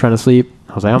roommate's trying to sleep.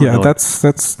 I was like, I'm Yeah, annoyed.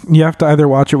 that's you have to either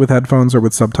watch it with headphones or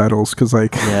with subtitles because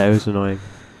like Yeah, it was annoying.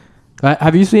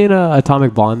 Have you seen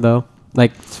Atomic Blonde though?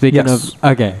 Like speaking Yes. of,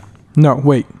 okay, no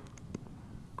wait,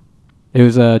 it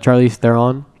was Charlize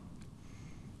Theron.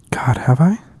 God, have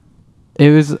I? It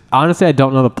was honestly, I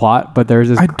don't know the plot, but there's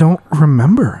this I don't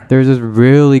remember. there's this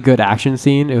really good action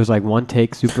scene. It was like one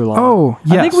take, super long. Oh, I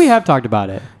think yes. we have talked about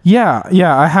it. Yeah,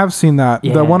 I have seen that.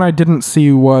 Yeah. The one I didn't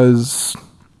see was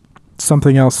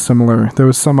something else similar. There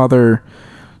was some other,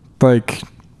 like,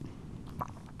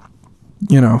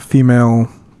 female.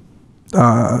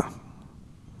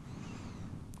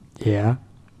 Yeah,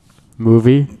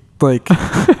 movie Like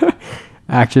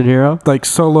action hero. like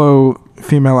solo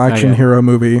female action yeah. hero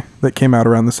movie that came out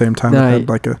around the same time. No, That had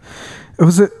like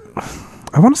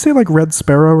I want to say like Red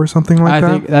Sparrow or something like I that.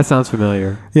 think that sounds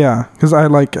familiar. Yeah, because I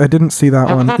didn't see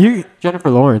that one. You Jennifer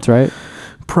Lawrence, right?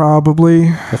 probably.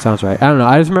 That sounds right. I don't know.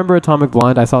 I just remember Atomic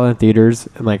Blonde. I saw it in theaters,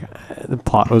 and like the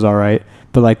plot was all right,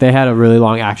 but like they had a really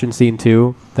long action scene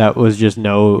too that was just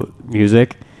no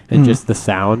music and just the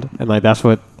sound, and like that's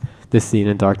what this scene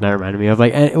in Dark Knight reminded me of.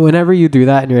 Like, and whenever you do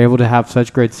that and you're able to have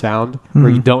such great sound where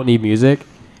you don't need music,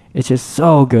 it's just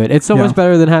so good. It's so Yeah. much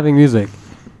better than having music.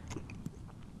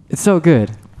 It's so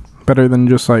good. Better than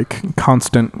just like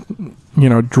constant,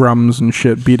 drums and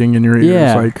shit beating in your ears.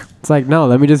 Yeah. Like, It's like, no,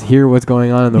 let me just hear what's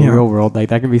going on in the Yeah. real world. Like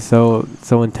that can be so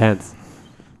intense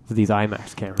with these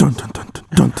IMAX cameras. dun dun dun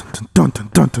dun dun dun dun dun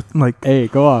dun dun. Like, Hey,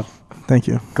 go off. thank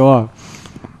you. Go off.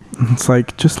 It's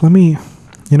like just let me.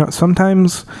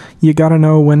 Sometimes you gotta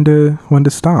know when to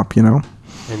stop. And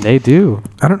they do.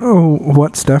 I don't know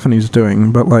what Stephanie's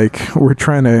doing, but like we're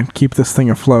trying to keep this thing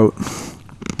afloat.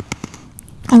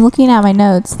 I'm looking at my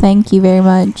notes. Thank you very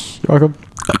much. You're welcome.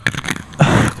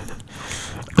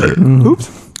 Oops.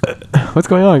 What's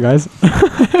going on, guys?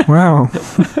 Wow.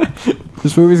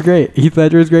 This movie's great. Heath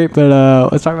Ledger is great, but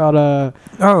let's talk about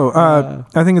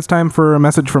I think it's time for a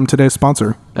message from today's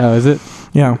sponsor. oh, is it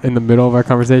Yeah. in the middle of our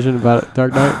conversation about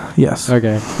Dark Knight? Yes.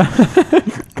 Okay.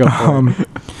 Go for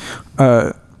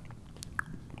it.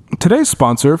 Today's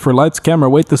sponsor for Lights, Camera,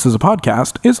 Wait, This Is a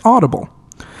Podcast is Audible.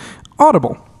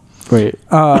 Audible. Wait.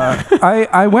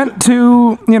 I went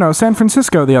to, San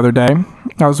Francisco the other day.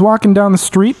 I was walking down the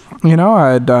street,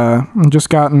 I'd just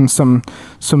gotten some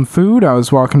food. I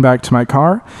was walking back to my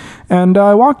car, and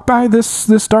I walked by this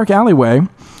dark alleyway,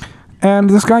 and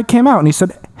this guy came out and he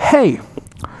said, "Hey,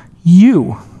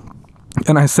 you."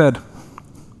 And I said,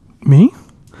 "Me?"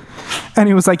 And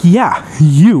he was like, "Yeah,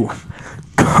 you.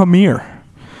 Come here."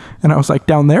 And I was like,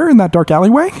 "Down there in that dark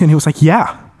alleyway?" And he was like,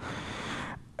 "Yeah."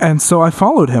 And so I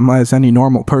followed him as any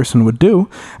normal person would do.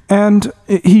 And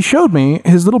he showed me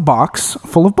his little box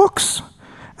full of books.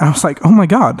 And I was like, "Oh my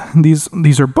God,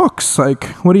 these are books. Like,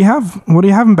 what do you have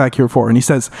them back here for?" And he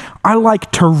says, "I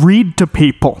like to read to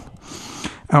people."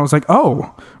 And I was like,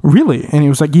 "Oh, really?" And he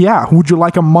was like, "Yeah, would you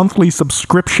like a monthly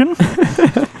subscription?"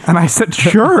 And I said,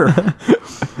 "Sure."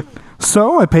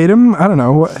 So I paid him, I don't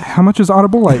know, how much is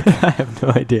Audible? Like, I have no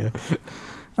idea.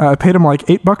 I paid him like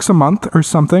 $8 a month or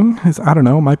something. I don't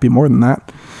know, it might be more than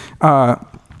that.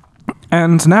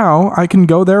 And now I can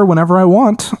go there whenever I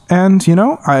want. And,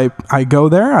 I go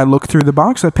there, I look through the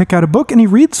box, I pick out a book, and he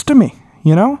reads to me,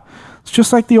 It's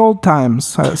just like the old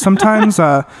times. Sometimes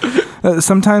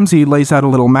he lays out a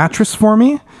little mattress for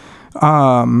me.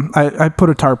 I put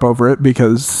a tarp over it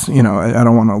because, I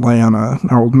don't want to lay on an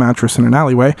old mattress in an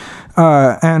alleyway.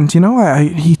 And,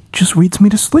 he just reads me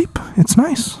to sleep. It's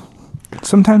nice.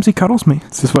 Sometimes he cuddles me.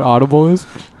 Is this what Audible is?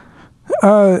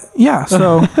 Yeah.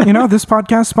 So, this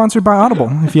podcast is sponsored by Audible.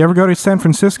 If you ever go to San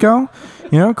Francisco,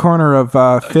 corner of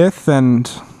 5th and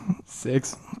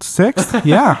 6th.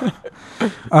 Yeah.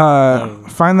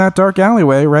 Find that dark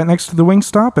alleyway right next to the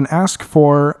Wingstop and ask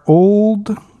for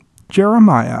Old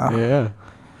Jeremiah. Yeah.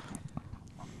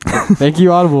 Thank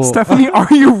you, Audible. Stephanie, are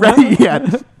you ready yet?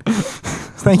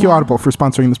 Thank you, Audible, for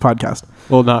sponsoring this podcast.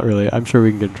 Well, not really. I'm sure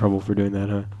we can get in trouble for doing that,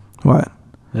 huh? What?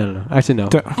 I don't know. Actually, no. I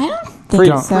don't think Free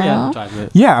so.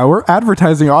 advertisement. Yeah, we're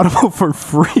advertising Audible for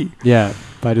free. Yeah,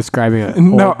 by describing it.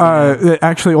 No,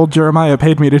 actually, Old Jeremiah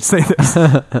paid me to say this.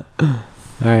 All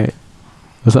right.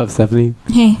 What's up, Stephanie?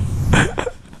 Hey,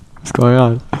 What's going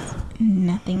on?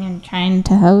 nothing. I'm trying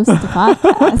to host the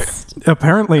podcast.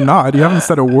 Apparently not. You haven't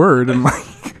said a word and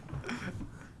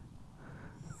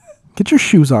get your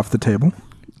shoes off the table.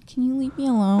 Can you leave me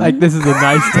alone? Like, this is a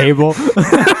nice table.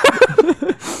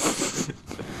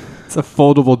 It's a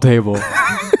foldable table.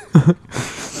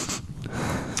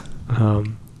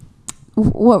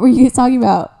 What were you guys talking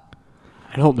about?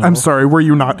 I don't know. I'm sorry, were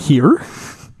you not here?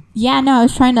 Yeah, no, I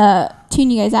was trying to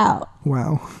tune you guys out.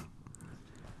 Wow.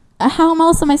 How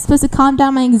else am I supposed to calm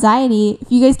down my anxiety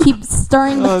if you guys keep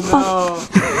stirring the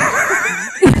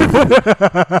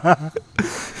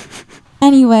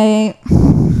Anyway.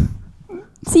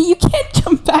 See, you can't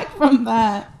jump back from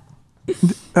that.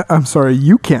 I'm sorry,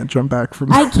 you can't jump back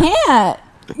from I can't.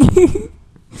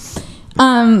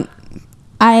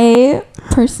 I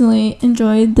personally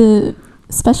enjoyed the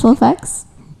special effects.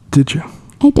 Did you?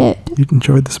 I did. You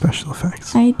enjoyed the special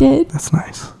effects. I did. That's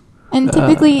nice. And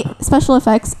typically, special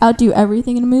effects outdo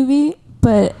everything in a movie,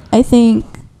 but I think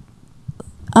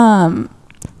the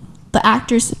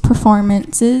actors'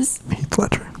 performances Heath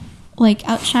Ledger. like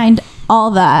outshined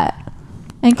all that.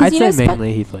 And I'd say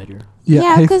mainly Heath Ledger.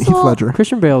 Yeah, Heath, 'cause, Heath well- Ledger.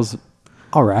 Christian Bale's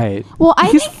all right. Well, I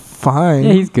He's think fine.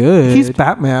 Yeah, he's good. He's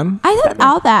Batman. I thought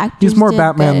all the actors He's more did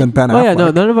Batman good. than Ben Affleck. Oh yeah,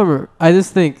 no, none of them are. I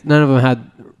just think none of them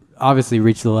had obviously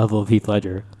reached the level of Heath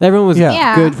Ledger. Everyone was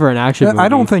Yeah. good for an action movie. I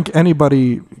don't think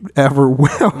anybody ever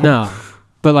will. No,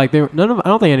 but like they were, none of. I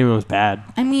don't think anyone was bad.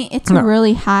 I mean, it's No. a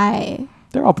really high.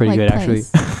 They're all pretty like, good actually.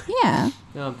 place. Yeah,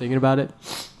 Now I'm thinking about it.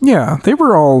 Yeah, they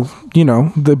were all,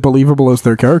 the believable as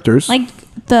their characters. like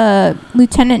the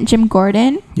Lieutenant Jim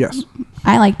Gordon. yes.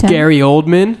 I liked him. Gary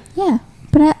Oldman. Yeah,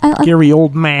 but I Gary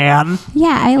old man.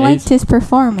 I liked his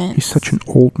performance. He's such an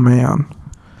old man.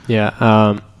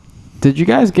 Yeah. Did you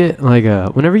guys get like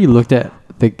whenever you looked at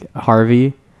the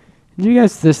Harvey? Did you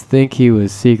guys just think he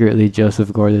was secretly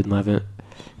Joseph Gordon-Levitt?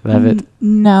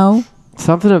 No.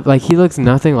 Something of like he looks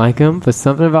nothing like him, but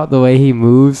something about the way he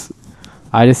moves,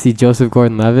 I just see Joseph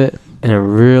Gordon-Levitt, and it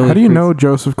really. How do you know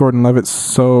Joseph Gordon-Levitt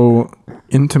so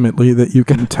intimately that you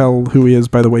can tell who he is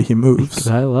by the way he moves? 'Cause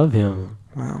I love him.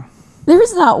 Wow. There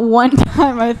was not one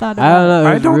time I thought about I don't know.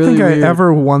 I don't really think weird. I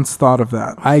ever once thought of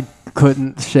that. I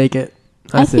couldn't shake it.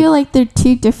 I said, feel like they're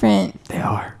two different they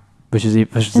are, which is the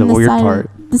in the weird side part.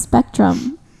 of the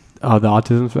spectrum. Oh, the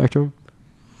autism spectrum.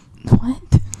 What?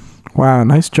 Wow,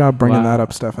 nice job bringing Wow. that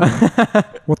up, Stephanie.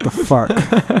 What the fuck?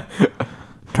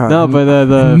 God, No, but I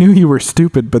the knew you were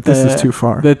stupid, but this is too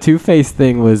far. The Two-Face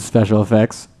thing was special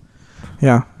effects.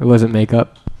 Yeah. It wasn't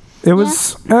makeup. It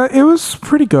was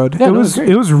pretty good. Yeah, it no, it was was great.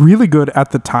 it was really good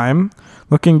at the time.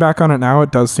 Looking back on it now,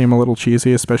 it does seem a little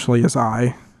cheesy, especially his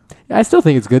eye. I still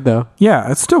think it's good though. Yeah,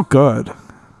 it's still good.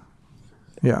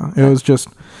 Yeah, it was just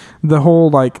the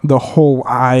whole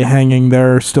eye hanging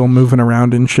there, still moving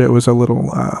around and shit was a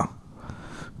little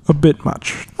a bit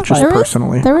much, just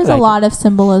personally. There was a Like it. lot of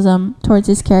symbolism towards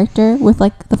his character with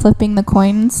like the flipping the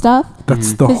coin and stuff.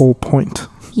 That's the 'Cause- whole point.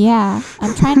 Yeah,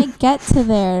 I'm trying to get to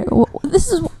there. This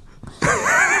is.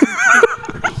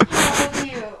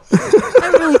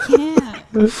 I really can't.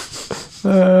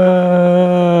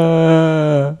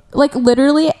 Like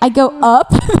literally, I go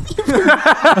up.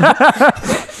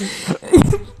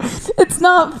 It's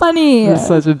not funny. There's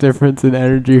such a difference in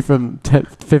energy from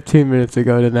 15 minutes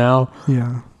ago to now.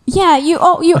 Yeah. Yeah, you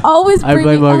always bring I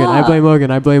blame me Logan. I up. blame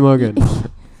Logan. I blame Logan.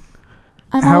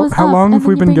 I'm How always how up, long and have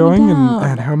we then been you bring me going down.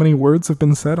 and how many words have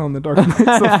been said on the Dark Knight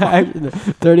so far?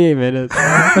 38 minutes.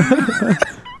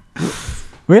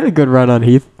 We had a good run on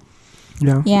Heath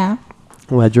Yeah. Yeah,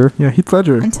 Ledger. Yeah, Heath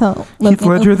Ledger. until Heath Logan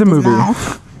Ledger the opened his movie.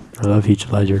 mouth. I love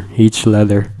Heath Ledger. Heath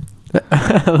Leather.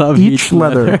 I love Each Heath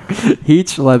leather.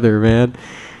 Heath Leather, man.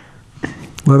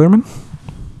 Leatherman?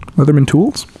 Leatherman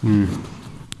Tools?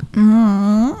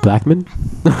 Blackman?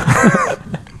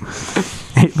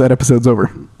 Hey, that episode's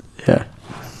over. Yeah.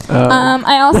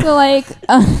 I also like.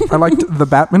 I liked the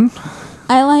Batman.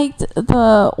 I liked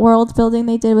the world building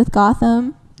they did with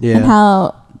Gotham Yeah. and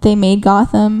how they made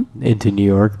Gotham. Into New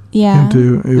York. Yeah.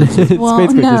 Into it was, It's Well,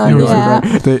 basically just no, New York, yeah.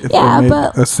 right? they Yeah, made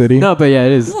but- a city. No, but yeah,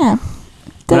 it is. Yeah.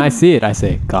 When I see it, I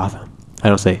say Gotham. I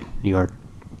don't say New York.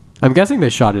 I'm guessing they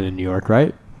shot it in New York,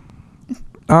 right?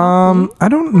 I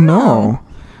don't know.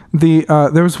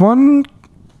 There was one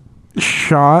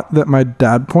shot that my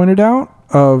dad pointed out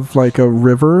of like a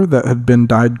river that had been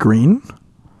dyed green.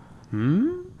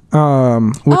 Which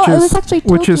Oh, it is was actually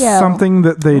which is Tokyo. something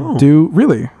that they Oh. do.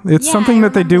 Really, it's Yeah, something I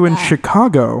that they do in remember that.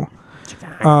 Chicago.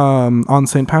 On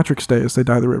St. Patrick's Day, as they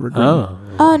dye the river green.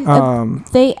 Oh.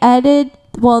 They added.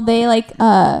 Well, they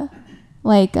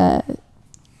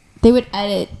they would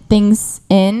edit things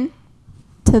in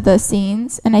to the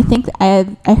scenes, and I think I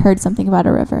heard something about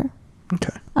a river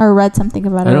Okay. or read something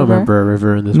about I a don't river. remember a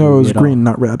river in this No, it movie was at all. green,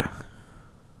 not red.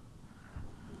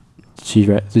 She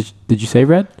read. Did you say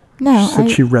red? No, She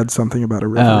said she read something about a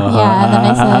river. Oh. yeah, and then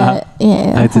I said,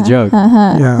 yeah, It's a joke.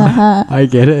 Yeah. I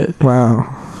get it.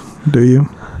 Wow. Do you?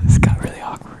 This got really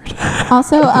awkward.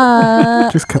 Also,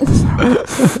 Just cut this out.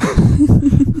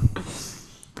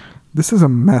 This is a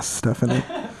mess, Stephanie.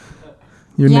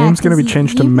 Your Yeah, name's going to be 'cause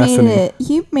changed to you made Messany. it-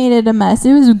 You made it a mess.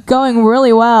 It was going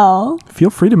really well. Feel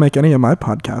free to make any of my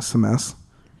podcasts a mess.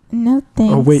 No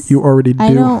thanks. Oh, wait, you already do.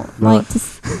 I don't No. like to.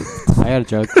 I got a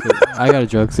joke. I got a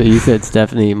joke. So you said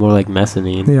Stephanie, more like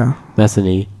mezzanine. Yeah.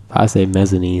 Mezzanine. I say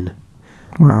mezzanine.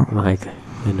 Wow. Like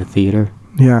in the theater.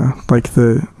 Yeah, like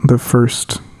the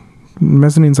first...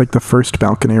 Mezzanine's like the first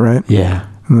balcony, right? Yeah.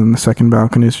 And then the second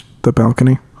balcony is the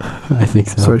balcony. I think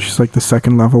so. So it's just like the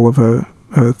second level of a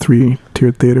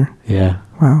 3-tiered theater. Yeah.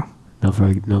 Wow.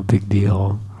 No big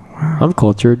deal. I'm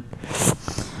cultured.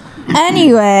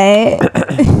 Anyway,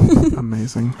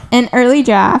 Amazing. an early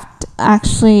draft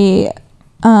actually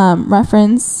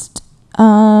referenced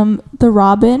the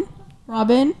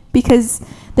Robin, because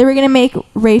they were gonna make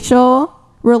Rachel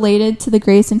related to the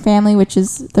Grayson family, which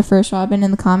is the first Robin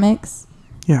in the comics.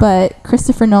 Yeah. But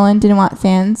Christopher Nolan didn't want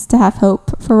fans to have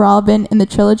hope for Robin in the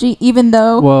trilogy, even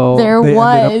though Well, there They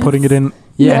was ended up putting it in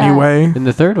Yeah. anyway. In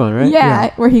the third one, right?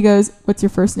 Yeah, where he goes, "What's your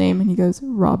first name?" and he goes,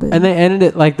 "Robin." And they ended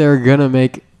it like they were gonna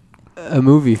make a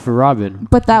movie for Robin.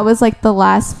 But that was like the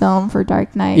last film for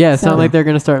Dark Knight. Yeah, it's so- not like they're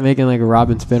gonna start making like a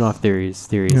Robin spin-off series.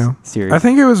 Yeah. Series. I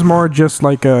think it was more just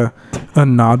like a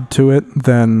nod to it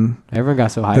than everyone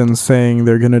got so hyped. saying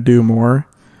they're gonna do more.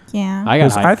 Yeah. I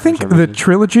got 'Cause hyped I for think some the reason.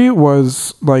 trilogy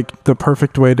was like the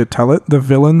perfect way to tell it. The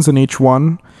villains in each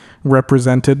one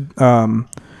represented,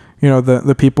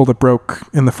 the people that broke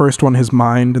in the first one his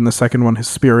mind, in the second one his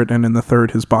spirit, and in the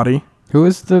third his body. Who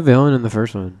was the villain in the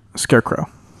first one? Scarecrow.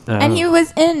 And he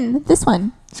was in this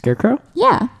one. Scarecrow.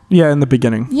 Yeah. Yeah, in the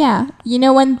beginning. Yeah. You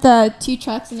know when the two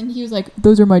trucks and then he was like,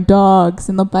 "Those are my dogs,"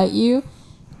 and they'll bite you.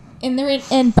 And they're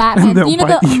in Batman. And they'll You know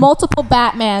bite the you. multiple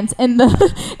Batmans in the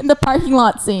in the parking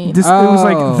lot scene. It was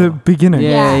like Oh. the beginning.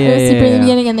 Yeah. it was super in yeah. the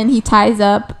beginning, and then he ties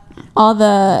up all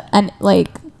the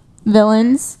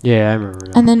villains. Yeah, I remember.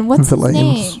 That. And then what's The his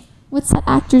lames. name? What's that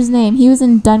actor's name? He was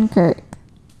in Dunkirk.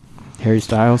 Harry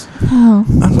Styles. Oh,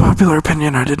 Unpopular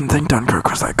opinion, I didn't think Dunkirk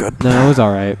was that good. No, it was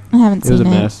all right. I haven't It was seen a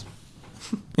it. mess.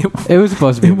 It was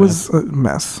supposed to be. It was a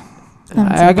mess. I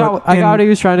haven't I seen it. got. But I got in- what he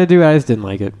was trying to do. I just didn't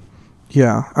like it.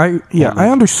 Yeah, I Yeah.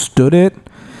 understood it.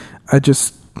 I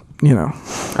just,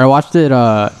 I watched it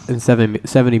in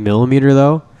 70 millimeter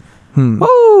though. hmm.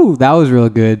 Woo! That was real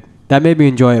good. That made me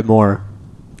enjoy it more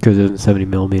because it was in 70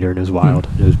 millimeter and it was wild.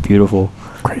 It was beautiful.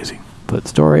 Crazy. But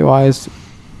story wise,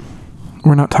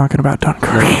 We're not talking about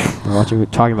Dunkirk. we're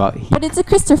talking about But it's a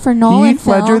Christopher Nolan Heath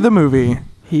film. Ledger, the movie.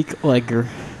 Heath Ledger.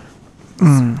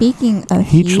 Speaking of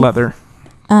Heath Heath, Leather.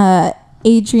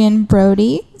 Adrian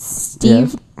Brody,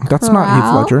 Steve. That's not Heath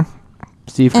Carell, Ledger.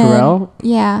 Steve and- Carell.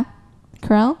 Yeah,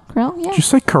 Carell. Yeah. Did you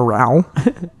say Corral?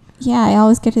 Yeah, I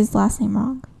always get his last name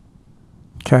wrong.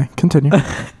 Okay, continue.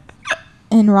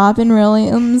 And Robin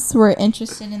Williams were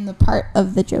interested in the part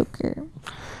of the Joker.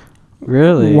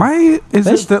 Really? Why is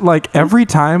They- it that like every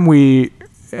time we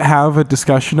have a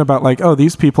discussion about like, oh,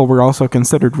 these people were also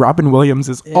considered, Robin Williams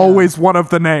is always one of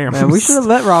the names? Man, we should have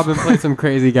let Robin play some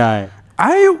crazy guy.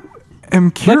 I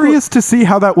am curious to see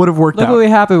how that would have worked Look out. what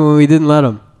happened when we didn't let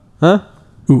him. Huh?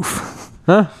 Oof.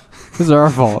 Huh? This is our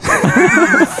fault.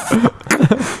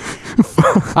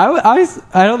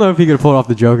 I don't know if he could have pulled off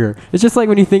the Joker. It's just like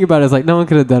when you think about it, it's like no one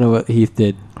could have done what Heath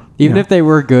did. Even Yeah. if they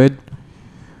were good,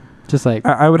 just like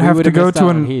I would we have to would've go missed to out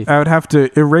on an. Heath. I would have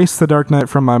to erase the Dark Knight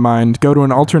from my mind, go to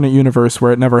an alternate universe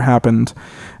where it never happened,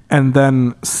 and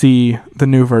then see the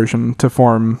new version to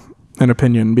form an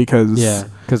opinion. Because Yeah,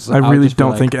 because I really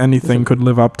don't think anything could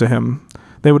live up to him.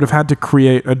 They would have had to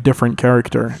create a different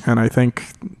character, and I think,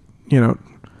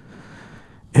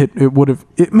 it would have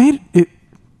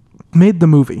made the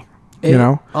movie.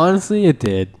 honestly, it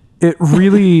did. It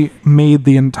really made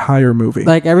the entire movie.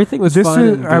 Like everything was fun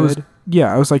and good.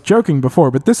 I was like joking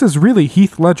before, but this is really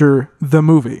Heath Ledger the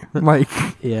movie. Like,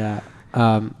 Yeah.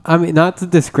 I mean, not to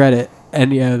discredit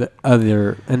any of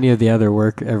the other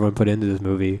work everyone put into this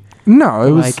movie. no,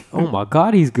 it was Like, oh my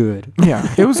god, he's good.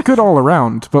 yeah, it was good all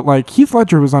around. But like Heath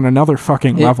Ledger was on another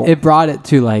fucking level. It brought it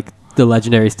to like the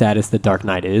legendary status that Dark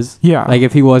Knight is. Yeah. Like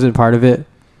if he wasn't part of it,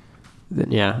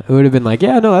 then yeah, it would have been like,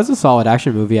 yeah, no, that's a solid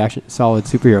action movie, solid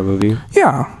superhero movie.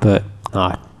 Yeah. But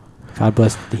not. God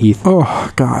bless Heath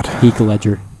Oh God.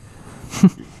 Ledger.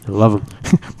 I love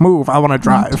him. Move! I want to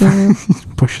drive. too.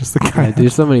 Pushes the guy. Yeah,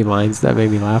 there's so many lines that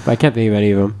made me laugh. I can't think of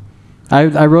any of them.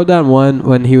 I wrote down one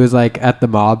when he was like at the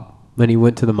mob, when he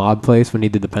went to the mob place when he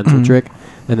did the pencil trick,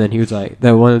 and then he was like,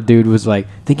 that one dude was like,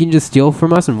 think you can just steal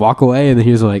from us and walk away, and then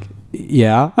he was like,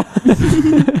 yeah.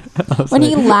 When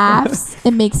he laughs,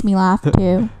 it makes me laugh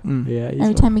too. Yeah,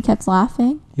 Every time he keeps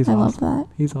laughing, He's I love awesome. that.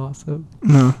 He's awesome.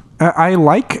 No, I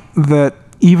like that.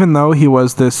 Even though he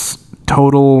was this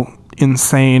total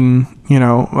insane,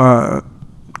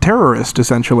 terrorist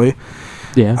essentially,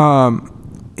 Yeah.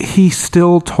 he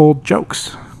still told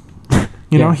jokes.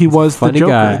 Yeah, he he's a was the funny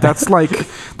Joker. guy. That's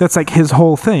like his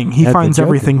whole thing. He Yeah, the finds Joker.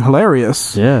 everything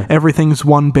hilarious. Yeah. Everything's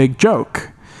one big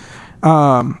joke.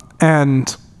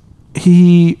 And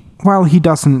while he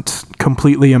doesn't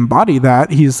completely embody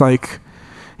that,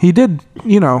 he did,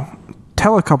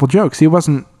 tell a couple jokes. He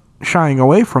wasn't shying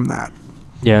away from that.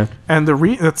 Yeah. And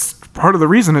that's part of the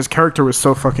reason his character was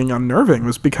so fucking unnerving,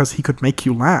 was because he could make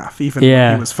you laugh even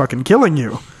when he was fucking killing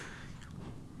you.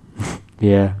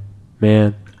 Yeah,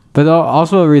 man. But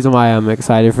also a reason why I'm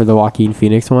excited for the Joaquin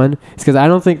Phoenix one is because I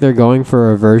don't think they're going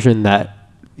for a version that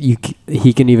he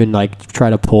can even try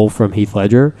to pull from Heath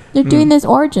Ledger. They're doing this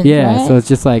origins, Yeah, right? so it's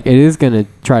just it is gonna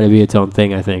try to be its own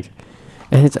thing, I think.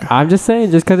 And I'm just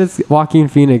saying, just because it's Joaquin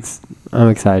Phoenix, I'm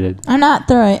excited. I'm not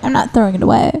throwing it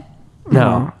away.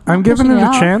 No, I'm giving pushing it it a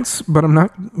off. chance, but I'm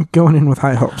not going in with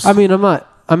high hopes. I mean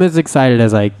I'm as excited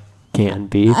as I can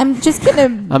be. I'm just gonna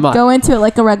I'm not. go into it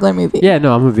like a regular movie. Yeah,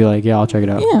 no, I'm gonna be like, yeah, I'll check it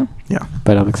out. Yeah. yeah.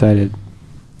 But I'm excited.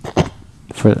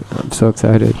 I'm so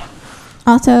excited.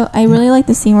 Also, I really like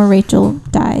the scene where Rachel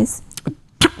dies,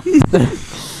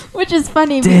 which is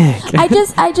funny. Dick.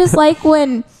 I just like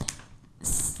when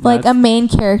a main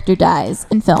character dies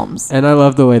in films. And I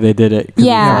love the way they did it. 'Cause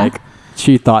Yeah. it's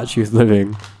she thought she was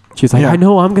living. She's like, Yeah. I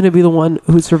know I'm going to be the one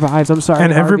who survives. I'm sorry.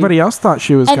 And everybody else thought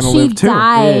she was And going to she live too.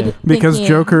 died Yeah. Because thinking-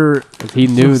 Joker, He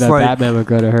knew was that like- Batman would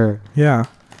go to her. yeah.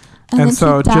 And And then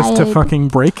so she just to died. fucking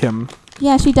break him.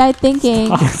 Yeah, she died thinking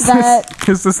that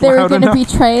Is this they were loud going to enough?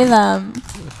 betray them.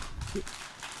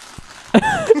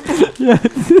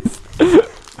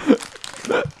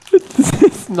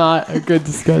 It's not a good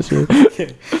discussion.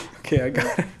 Okay, I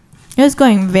got it. It was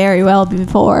going very well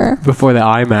before. Before the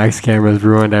IMAX cameras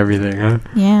ruined everything, huh?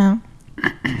 Yeah.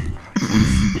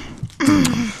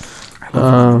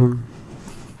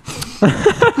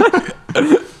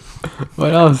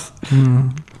 What else?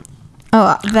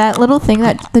 Oh, that little thing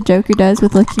that the Joker does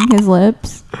with licking his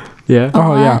lips. Yeah.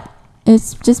 Oh, yeah.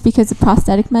 It's just because the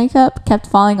prosthetic makeup kept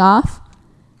falling off.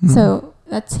 So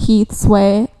that's Heath's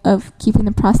way of keeping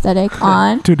the prosthetic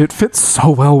on. Dude, it fits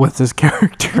so well with his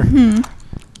character.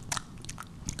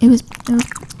 It was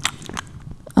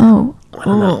oh. I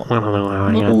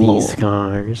got these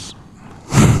scars.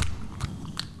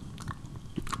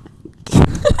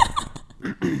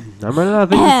 I'm running out of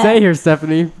things to say here,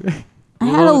 Stephanie.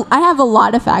 I have a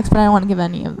lot of facts, but I don't want to give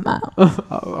any of them out.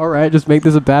 All right, just make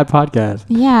this a bad podcast.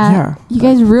 Yeah. Yeah. You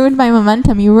guys ruined my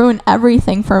momentum. You ruined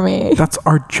everything for me. That's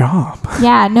our job.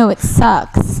 Yeah, no, it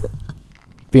sucks.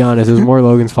 Be honest, it was more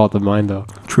Logan's fault than mine, though.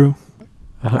 True.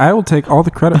 I will take all the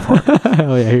credit for it.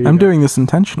 Hell yeah, here you I'm go. doing this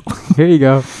intentionally. Here you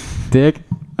go, dick.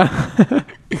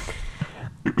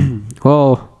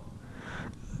 Well,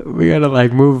 we gotta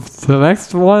move to the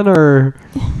next one, or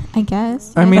I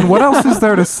guess. I mean, what else is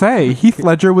there to say? Heath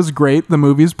Ledger was great. The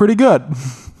movie's pretty good.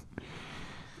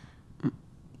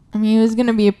 I mean, it was going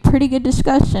to be a pretty good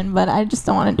discussion, but I just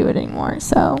don't want to do it anymore.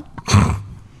 So,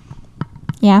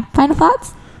 yeah. Final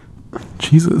thoughts?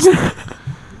 Jesus.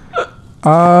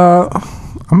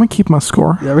 I'm gonna keep my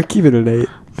score. yeah, we're keeping it 8.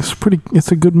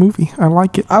 It's a good movie. I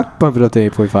like it. I'll bump it up to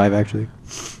 8.5 actually.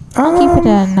 I'll keep it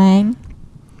at a 9.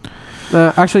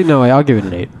 Actually, no, I'll give it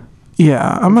an 8. Yeah,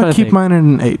 I'm trying gonna to keep think. mine at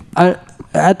an 8.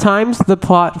 At times, the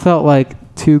plot felt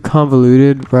too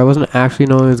convoluted, where I wasn't actually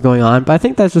knowing what was going on. But I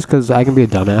think that's just because I can be a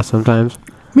dumbass sometimes.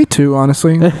 Me too,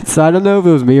 honestly. So I don't know if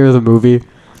it was me or the movie.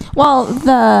 Well,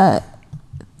 the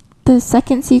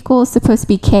second sequel is supposed to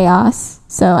be chaos,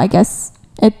 so I guess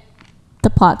the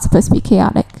plot's supposed to be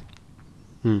chaotic.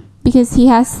 Because he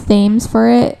has themes for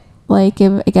it. I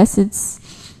guess it's...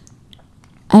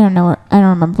 I don't know. I don't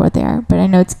remember what they are, but I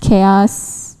know it's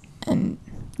chaos, and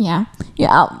yeah.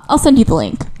 I'll send you the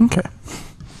link. Okay.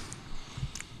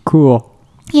 Cool.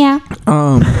 Yeah.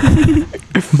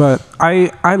 But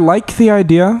I like the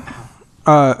idea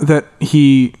that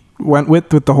he went with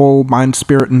the whole mind,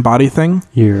 spirit, and body thing.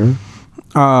 Here.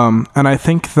 And I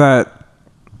think that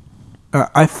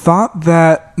I thought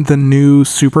that the new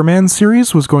Superman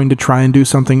series was going to try and do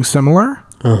something similar,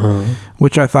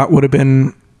 which I thought would have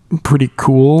been pretty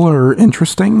cool or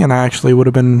interesting, and I actually would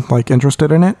have been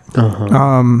interested in it.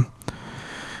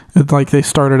 They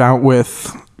started out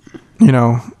with,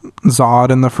 Zod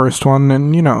in the first one,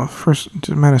 and first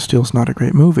Man of Steel's not a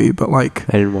great movie, but I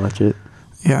didn't watch it.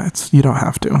 yeah, you don't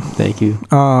have to. Thank you.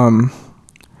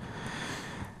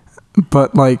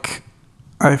 But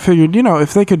I figured,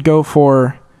 if they could go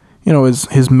for,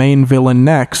 his main villain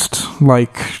next,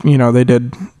 they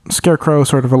did Scarecrow,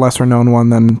 sort of a lesser known one,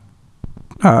 than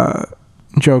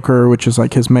Joker, which is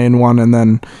his main one, and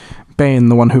then Bane,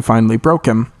 the one who finally broke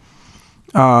him,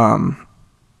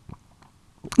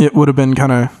 it would have been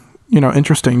kind of,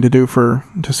 interesting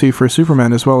to see for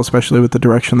Superman as well, especially with the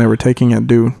direction they were taking it.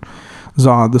 Do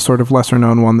Zod, the sort of lesser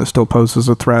known one that still poses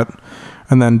a threat,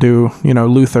 and then do,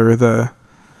 Luthor, the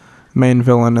main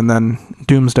villain, and then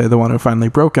Doomsday, the one who finally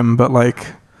broke him. But like,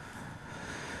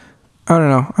 I don't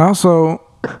know. I also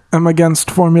am against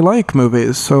formulaic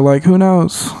movies, so like, who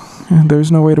knows?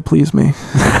 There's no way to please me.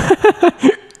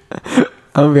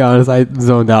 I'm gonna be honest, I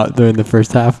zoned out during the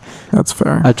first half. That's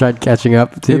fair. I tried catching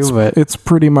up too, but it's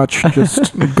pretty much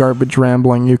just garbage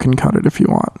rambling. You can cut it if you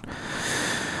want.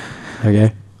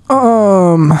 okay,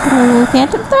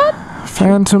 Phantom Thread?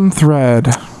 Phantom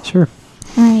Thread. sure.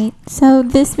 Alright, so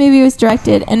this movie was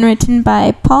directed and written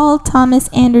by Paul Thomas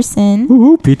Anderson,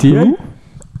 Woohoo, PTA.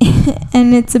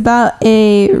 and it's about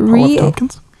a Paul F.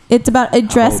 Tompkins? It's about a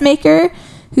dressmaker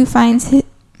who finds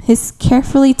his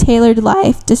carefully tailored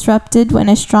life disrupted when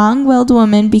a strong-willed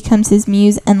woman becomes his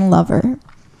muse and lover.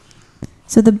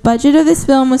 So the budget of this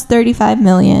film was $35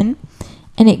 million,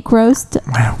 and it grossed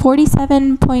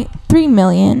 $47.3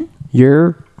 million.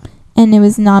 And it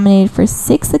was nominated for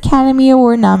 6 Academy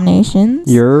Award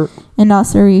nominations. And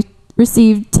also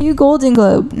received 2 Golden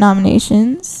Globe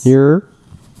nominations.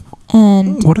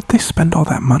 And what did they spend all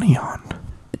that money on?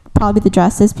 probably the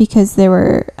dresses because they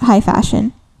were high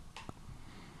fashion.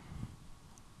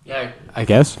 Yeah, I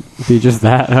guess it'd be just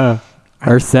that.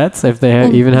 Or sets, if they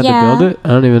even had to build it. I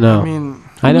don't even know.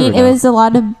 I mean, it was a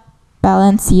lot of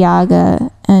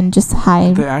Balenciaga and just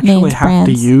high they actually named have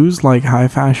brands. to use like high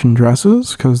fashion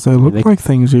dresses because they look like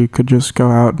things you could just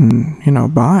go out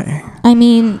and buy. I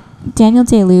mean, Daniel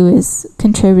Day-Lewis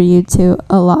contributed to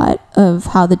a lot of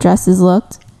how the dresses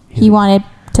looked. He wanted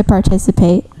to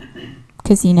participate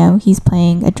because he's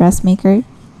playing a dressmaker.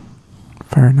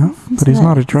 Fair enough, but he's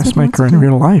not a dressmaker in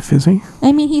real life, is he?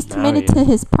 I mean, he's committed to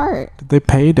his part. Did they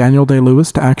pay Daniel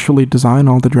Day-Lewis to actually design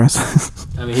all the dresses?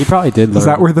 I mean, he probably did learn. Is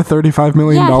that where the $35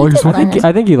 million Yeah, went?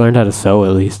 I think he learned how to sew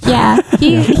at least. Yeah,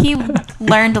 he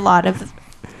learned a lot of.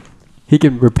 He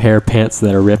can repair pants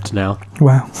that are ripped now.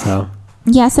 Wow. So.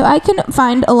 Yeah, so I couldn't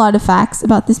find a lot of facts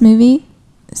about this movie,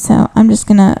 so I'm just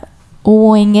gonna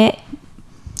wing it.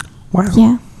 Wow.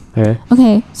 Yeah.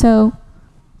 Okay, so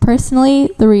personally,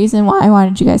 the reason why I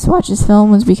wanted you guys to watch this film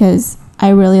was because I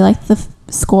really liked the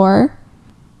score,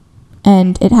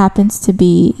 and it happens to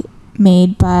be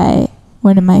made by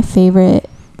one of my favorite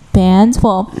bands.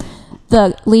 Well,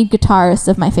 the lead guitarist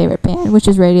of my favorite band, which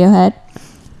is Radiohead,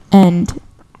 and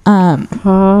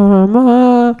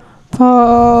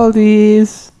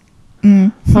police,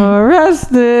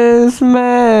 arrest this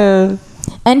man.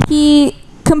 And he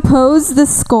composed the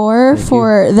score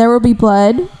for There Will Be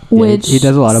Blood, which he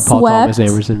does a lot of Paul Thomas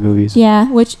Anderson movies. Yeah,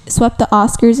 which swept the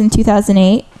Oscars in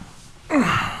 2008.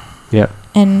 Yep.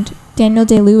 And Daniel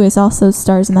Day-Lewis also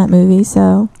stars in that movie,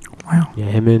 so. Wow. Yeah,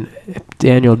 him and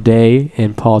Daniel Day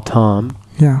and Paul Tom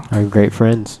are great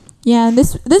friends. Yeah,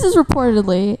 this is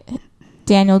reportedly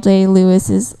Daniel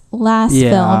Day-Lewis's last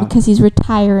film because he's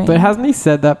retiring. But hasn't he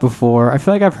said that before? I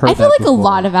feel like I've heard that I feel like before. a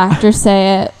lot of actors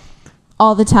say it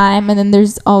all the time, and then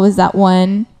there's always that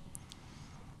one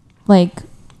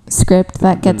script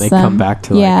that gets and they them. come back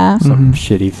to some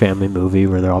shitty family movie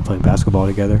where they're all playing basketball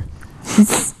together.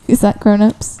 Is that Grown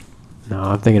Ups? No,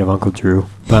 I'm thinking of Uncle Drew,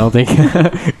 but I don't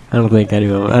think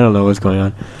anyone. I don't know what's going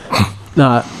on.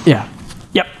 Yep.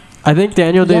 I think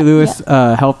Daniel Day-Lewis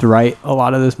helped write a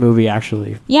lot of this movie.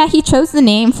 Actually, Yeah, he chose the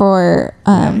name for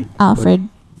Alfred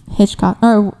Hitchcock,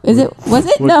 or was it?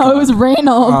 No, it was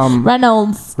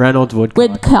Reynolds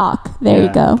Woodcock. There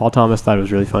you go. Paul Thomas thought it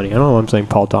was really funny. I don't know why I'm saying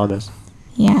Paul Thomas.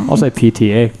 Yeah. I'll say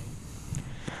PTA.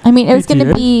 I mean, it was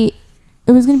gonna be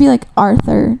like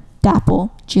Arthur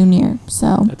Dapple Jr.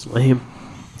 So that's lame.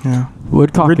 Yeah.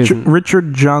 Woodcock.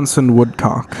 Richard Johnson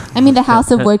Woodcock. I mean, the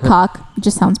House of Woodcock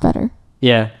just sounds better.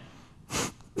 Yeah.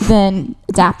 Than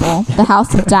Dapple. The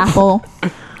House of Dapple.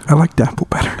 I like Dapple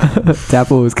better.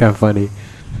 Dapple was kind of funny.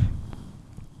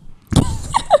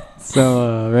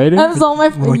 So, ratings? That was all my...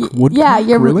 Woodcock? Yeah,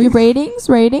 your ratings?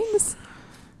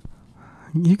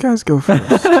 You guys go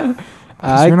first.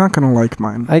 You're not going to like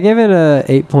mine. I gave it a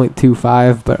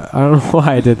 8.25, but I don't know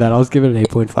why I did that. I'll just give it an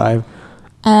 8.5.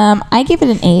 I give it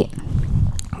an 8.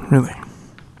 Really?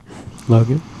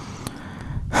 Logan?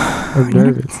 I'm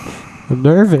nervous.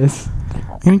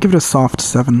 I'm going to give it a soft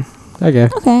 7. Okay.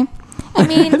 I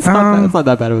mean... It's not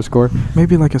that bad of a score.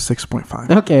 Maybe like a 6.5.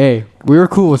 Okay. We were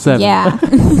cool with 7. Yeah.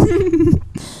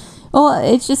 Well,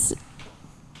 it's just...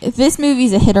 This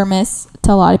movie's a hit or miss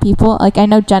to a lot of people. Like, I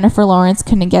know Jennifer Lawrence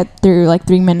couldn't get through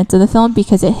 3 minutes of the film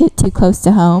because it hit too close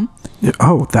to home.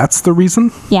 Oh, that's the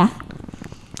reason? Yeah.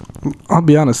 I'll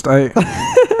be honest. I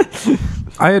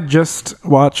had just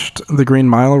watched The Green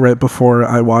Mile right before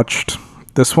I watched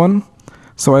this one,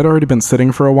 so I'd already been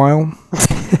sitting for a while.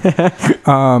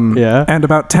 Yeah. And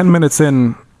about 10 minutes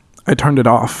in, I turned it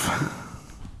off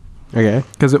Okay.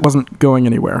 because it wasn't going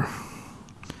anywhere.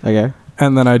 Okay.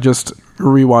 And then I just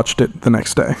rewatched it the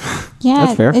next day. Yeah,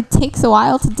 That's fair. it takes a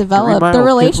while to develop Mile, the it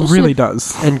relationship. It really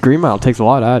does. And Green Mile takes a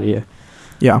lot out of you.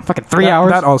 Yeah. Fucking 3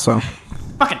 hours. That also.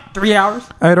 Fucking 3 hours.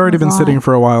 I had already That's a been lot. sitting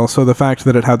for a while, so the fact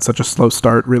that it had such a slow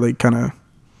start really kind of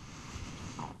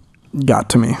got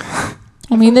to me.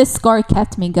 I mean, this score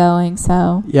kept me going,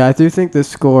 so Yeah, I do think this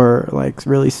score like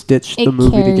really stitched it the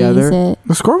movie carries together. it.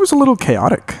 The score was a little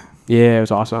chaotic, Yeah, it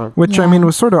was awesome. which I Yeah. mean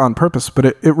was sort of on purpose, but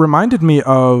it reminded me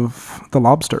of The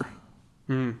Lobster.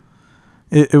 Mm.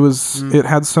 It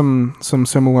had some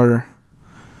similar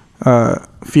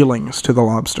feelings to The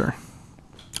Lobster.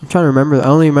 I'm trying to remember. I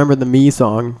only remember the Me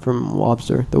song from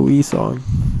Lobster, the We song,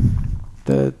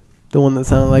 the one that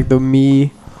sounded like the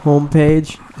Me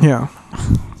homepage. Yeah.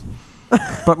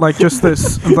 But like just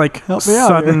this like Help me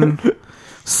out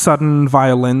sudden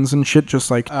violins and shit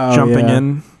just like Oh, jumping yeah.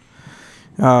 in.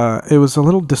 It was a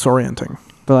little disorienting.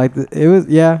 But like it was,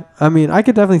 yeah. I mean, I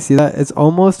could definitely see that. It's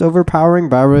almost overpowering,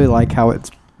 but I really like how it's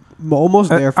almost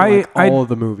there for like all of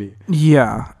the movie.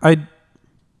 Yeah, I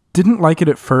didn't like it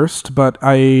at first, but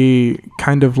I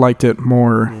kind of liked it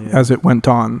more as it went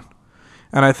on.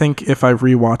 And I think if I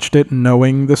rewatched it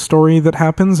knowing the story that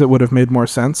happens, it would have made more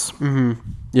sense. Mm-hmm.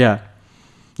 Yeah.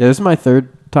 Yeah, this is my third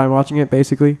time watching it,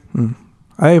 basically.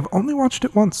 I've only watched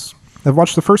it once. I've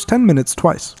watched the first 10 minutes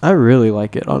twice. I really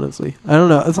like it, honestly. I don't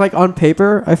know. It's like on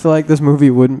paper, I feel like this movie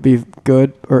wouldn't be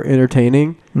good or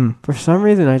entertaining. For some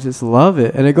reason, I just love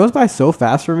it. And it goes by so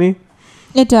fast for me.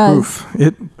 It does. Oof.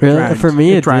 It Really? dragged. For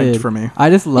me, it dragged did. for me. I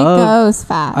just It love... goes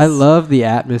fast. I love the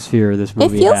atmosphere this It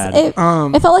movie feels. had. It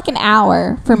felt like an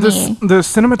hour for me. The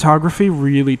cinematography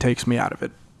really takes me out of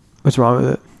it. What's wrong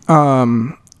with it?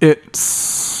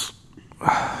 It's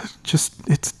just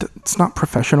it's not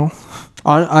professional.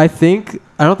 I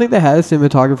don't think they had a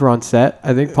cinematographer on set.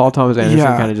 I think Paul Thomas Anderson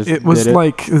kind of just it was did it.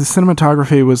 like the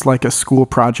cinematography was like a school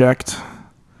project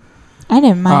I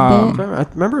didn't mind it. I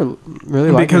remember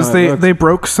really liking because how it looked. they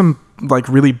broke some like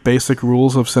really basic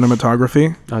rules of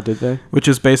cinematography, Oh, did they? which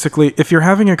is basically if you're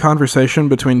having a conversation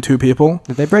between two people,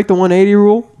 Did they break the 180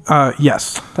 rule?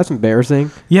 yes, That's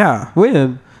embarrassing. yeah,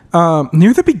 When?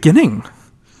 near the beginning,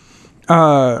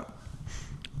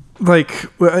 like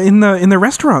in the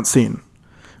restaurant scene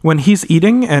when he's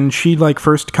eating and she like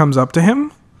first comes up to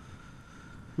him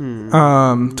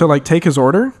to like take his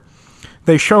order,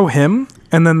 they show him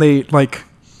and then they like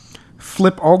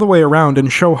flip all the way around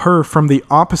and show her from the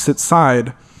opposite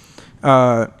side,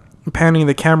 panning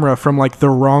the camera from like the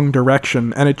wrong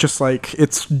direction, and it just like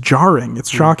it's jarring, it's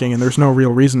shocking, and there's no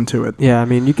real reason to it. Yeah, I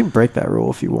mean, you can break that rule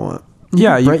if you want.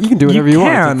 Yeah, you can do whatever you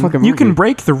want. It's a fucking You can movie.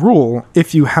 break the rule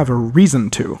if you have a reason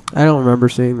to. I don't remember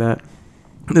seeing that.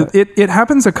 It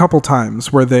happens a couple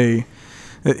times where they,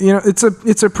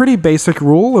 it's a pretty basic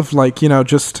rule of like,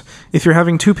 just if you're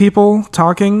having two people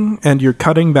talking and you're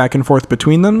cutting back and forth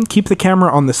between them, keep the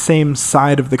camera on the same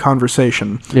side of the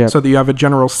conversation so that you have a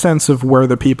general sense of where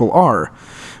the people are.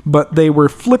 But they were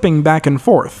flipping back and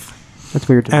forth, That's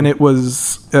weird. To and me. it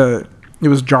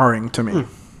was jarring to me.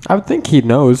 I would think he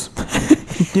knows.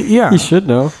 Yeah, He should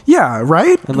know, yeah,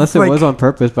 right. unless it Like, was on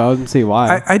purpose. But I wouldn't see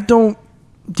why. I don't.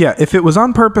 Yeah, if it was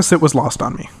on purpose, it was lost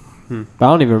on me. But I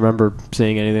don't even remember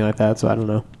seeing anything like that, so I don't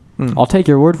know. I'll take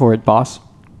your word for it, boss.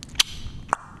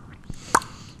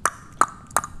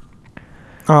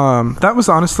 That was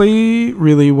honestly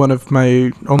really one of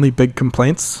my only big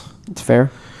complaints. It's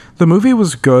fair. The movie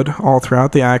was good all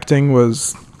throughout. The acting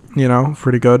was,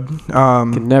 pretty good.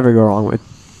 Can never go wrong with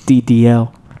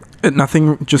DDL.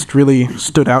 Nothing just really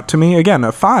stood out to me. Again,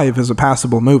 a 5 is a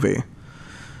passable movie.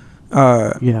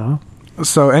 Yeah.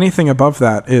 So anything above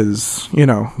that is,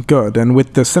 good. And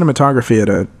with the cinematography at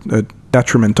a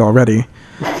detriment already,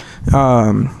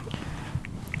 I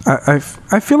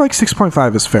feel like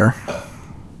 6.5 is fair.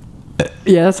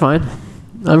 Yeah, that's fine.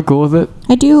 I'm cool with it.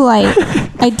 I do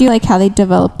like how they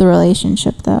develop the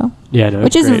relationship though, Yeah, no,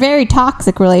 which is a very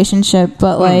toxic relationship,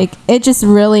 but like it just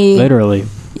really, literally.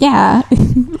 yeah,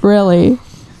 really.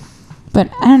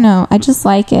 But I don't know. I just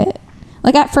like it.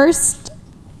 Like at first,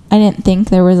 I didn't think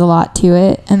there was a lot to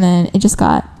it, and then it just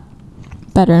got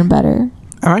better and better.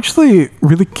 I'm actually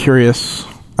really curious.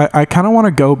 I kind of want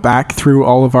to go back through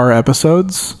all of our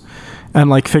episodes and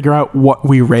like figure out what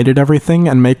we rated everything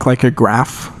and make like a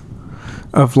graph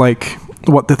of like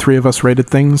what the three of us rated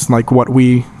things, like what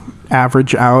we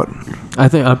average out. I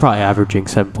think I'm probably averaging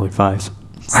 7.5s.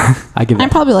 I give I'm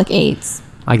that. probably like 8s.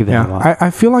 I give that a lot. Yeah, I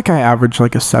feel like I average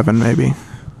like a 7 maybe.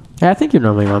 Yeah, I think you're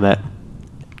normally on that.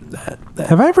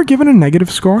 Have I ever given a negative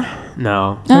score?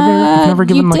 No. You've never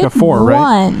given you like a did 4, right?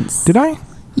 Once. Did I?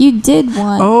 You did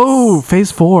once. Oh,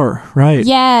 phase 4. Right.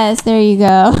 Yes, there you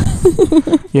go.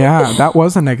 Yeah, that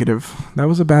was a negative. That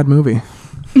was a bad movie.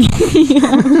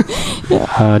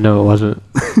 No, it wasn't.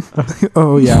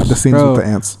 Oh yeah, the scenes Bro. with the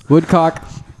ants. Woodcock.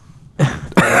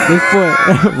 This boy,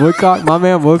 Woodcock, my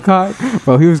man Woodcock,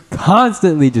 bro, he was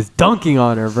constantly just dunking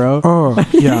on her, bro. Oh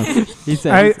yeah, He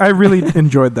said, I really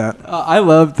enjoyed that. I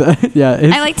loved the, yeah.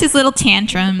 I liked his little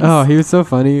tantrums. Oh, he was so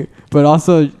funny. But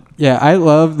also, yeah, I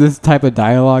love this type of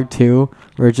dialogue too,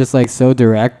 where it's just like so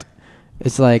direct.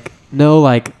 It's like, no,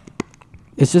 like,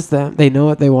 it's just that they know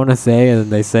what they want to say and then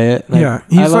they say it. Like, Yeah, I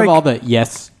he's love like- all the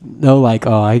yes, no, like,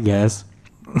 oh, I guess.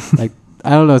 Like,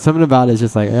 I don't know, something about it is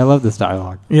just like, I love this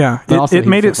dialogue. Yeah, But also it he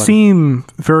made was it so funny. seem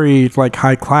very like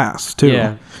high class too.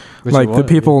 Yeah. Which Like it the was,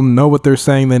 people know what they're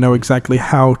saying, they know exactly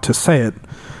how to say it,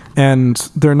 and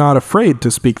they're not afraid to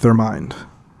speak their mind.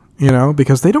 You know,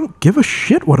 because they don't give a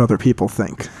shit what other people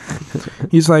think.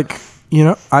 He's like, you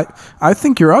know, I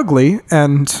think you're ugly,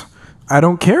 and I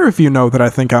don't care if you know that I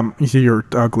think you're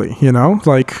ugly. You know,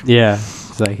 like Yeah.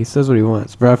 It's like, he says what he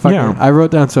wants. Bro, Yeah. I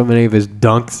wrote down so many of his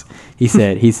dunks. He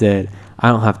said, I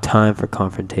don't have time for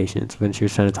confrontations when she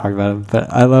was trying to talk about him.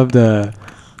 But I loved,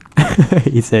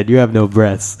 he said, you have no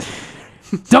breasts.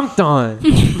 Dunked on.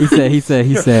 He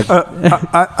said,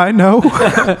 I know.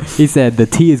 he said, the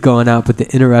tea is going out, but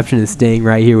the interruption is staying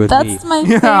right here with me. That's my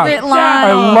Yeah. favorite line.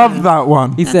 I love that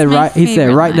one. He That's said, my right. He said,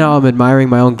 favorite right now line. I'm admiring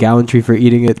my own gallantry for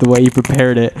eating it the way he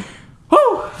prepared it.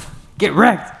 Woo! Get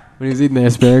wrecked when he was eating the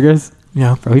asparagus.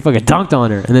 Yeah, Bro, he fucking dunked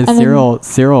on her, and then And then-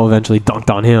 Cyril eventually dunked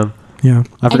on him. yeah.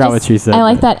 I forgot what just- she said. I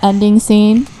like but- that ending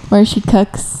scene where she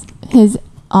cooks his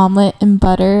omelet in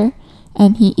butter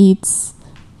and he eats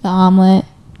the omelet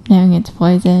knowing it's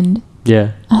poisoned.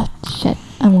 Yeah. Oh, shit.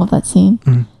 I love that scene.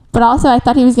 Mm. But also, I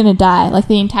thought he was going to die. Like,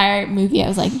 the entire movie, I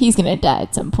was like, he's going to die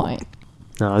at some point.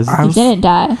 No, this is, I He was- didn't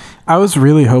die. I was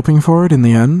really hoping for it in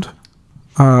the end,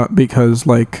 because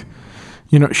like,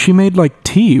 you know, she made like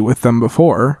tea with them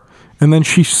before, and then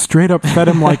she straight up fed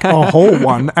him like a whole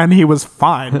one, and he was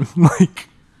fine. Like,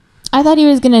 I thought he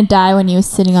was going to die when he was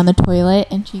sitting on the toilet,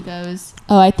 and she goes,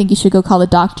 oh, I think you should go call the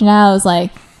doctor now. I was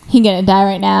like, he's going to die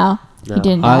right now. no. He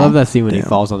didn't die. I love that scene when he Damn.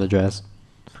 falls on the dress.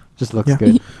 Just looks Yeah.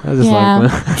 good. I just Yeah.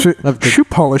 like Love to- shoe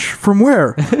polish from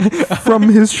where? From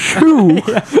his shoe.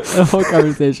 the whole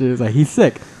conversation is like, he's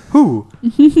sick. Who?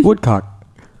 Woodcock.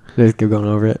 They just keep going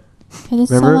over it. Because it's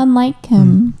so Remember? unlike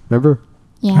him. Remember?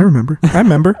 Yeah. I remember.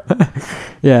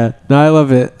 Yeah. No, I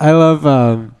love it. I love,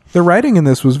 The writing in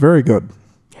this was very good.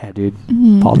 yeah, dude.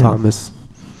 Mhm. Paul Thomas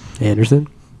Anderson.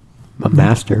 A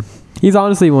master. He's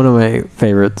honestly one of my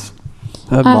favorites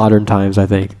of modern times, I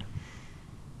think.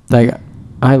 Like,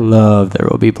 I love There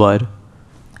Will Be Blood.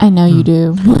 I know you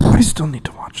do. I still need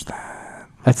to watch that.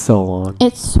 That's so long.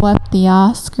 It swept the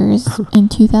Oscars in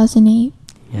 2008.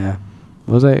 Yeah.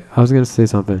 What was I was going to say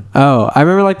something. Oh, I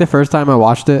remember like the first time I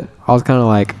watched it, I was kind of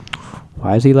like,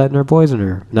 why is he letting her poison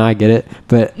her? Now I get it.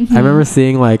 But I remember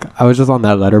seeing like, I was just on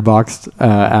that Letterboxd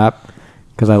app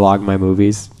because I log my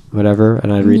movies, whatever,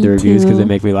 and I read the Me reviews because too. they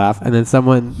make me laugh. And then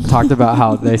someone talked about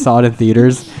how they saw it in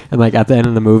theaters, and like at the end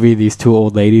of the movie, these two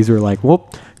old ladies were like, well,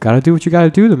 gotta do what you gotta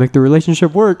do to make the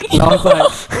relationship work. And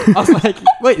I was like,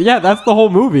 wait, yeah, that's the whole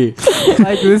movie.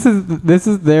 Like this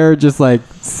is their just like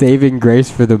saving grace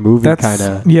for the movie, That's kind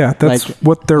of. that's like,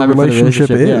 what their I mean, for the relationship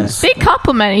relationship, is. They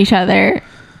complement each other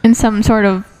in some sort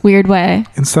of weird way.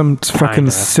 In some fucking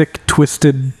Kinda. sick,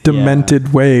 twisted,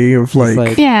 demented way of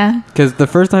like Yeah. Because the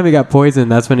first time he got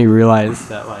poisoned, that's when he realized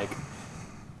that like.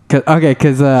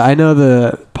 Because I know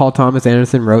the Paul Thomas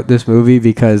Anderson wrote this movie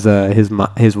because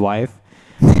his wife,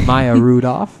 Maya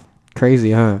Rudolph,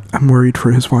 crazy, huh? I'm worried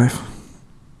for his wife.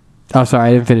 Oh, sorry,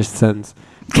 I didn't finish the sentence.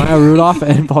 Maya Rudolph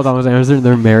and Paul Thomas Anderson,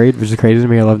 they're married, which is crazy to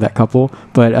me. I love that couple.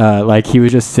 But like he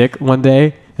was just sick one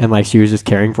day, and like she was just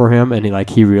caring for him, and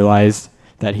he realized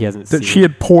that he hasn't That seen she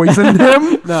had poisoned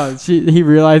him? No, he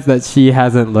realized that she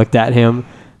hasn't looked at him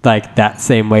like that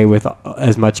same way with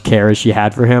as much care as she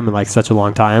had for him in like such a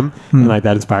long time, and like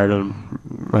that inspired him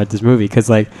to write this movie because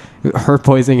like her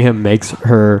poisoning him makes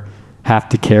her have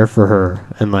to care for her,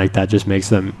 and like that just makes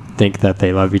them think that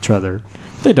they love each other.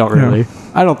 They don't Yeah. really.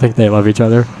 I don't think they love each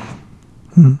other.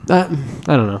 I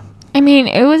don't know. I mean,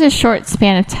 it was a short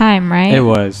span of time, right? It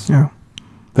was, Yeah.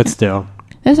 but still.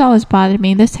 This always bothered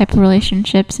me, this type of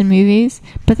relationships in movies.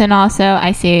 But then also,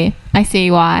 I see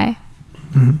why.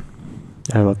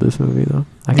 I love this movie though.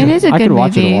 I It is a I good could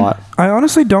watch it movie. a lot. I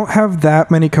honestly don't have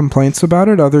that many complaints about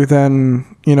it other than,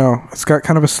 it's got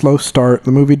kind of a slow start.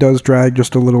 The movie does drag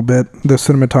just a little bit. The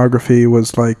cinematography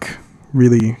was like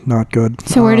really not good.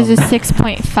 So where does a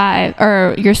 6.5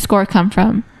 or your score come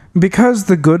from? Because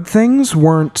the good things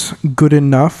weren't good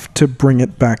enough to bring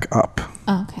it back up.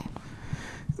 Oh, okay.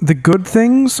 The good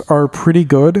things are pretty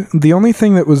good. The only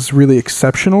thing that was really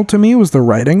exceptional to me was the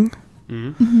writing.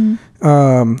 Mm-hmm.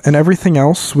 And everything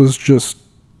else was just,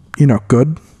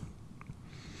 good.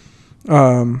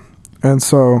 And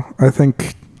so I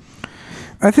think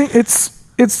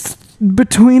it's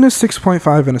between a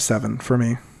 6.5 and a 7 for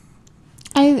me.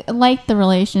 I like the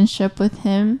relationship with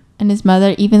him and his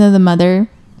mother, even though the mother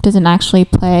doesn't actually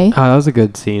play Oh, that was a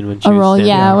good scene when she a was role. standing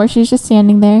Yeah, there. where she's just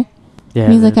standing there. Yeah,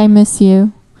 And he's like, I miss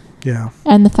you. Yeah.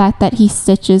 And the fact that he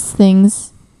stitches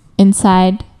things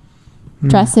inside Mm.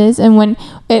 dresses. And when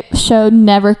it showed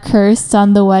never cursed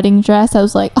on the wedding dress, I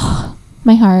was like, oh,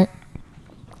 my heart.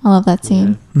 I love that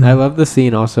scene. Mm. I love the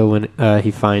scene also when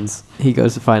he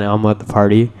goes to find Alma at the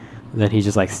party, and then he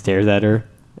just like stares at her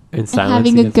in And silence.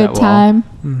 having a against good that wall. time.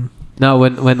 Mm. No,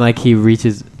 when like he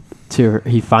reaches to her,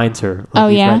 he finds her. Like, Oh,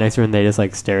 he's yeah? right next to her, and they just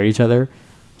like stare at each other.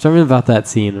 Something about that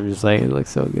scene, I'm just like, it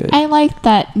looks so good. I like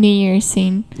that New Year's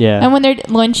scene. Yeah.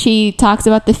 And when she talks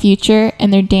about the future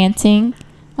and they're dancing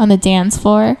on the dance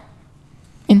floor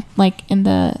in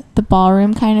the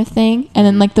ballroom kind of thing, and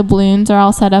then like the balloons are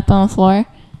all set up on the floor.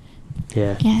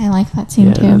 Yeah. Yeah, I like that scene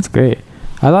Yeah, too. that's great.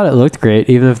 I thought it looked great,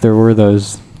 even if there were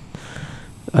those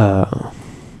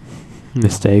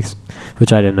mistakes,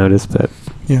 which I didn't notice. But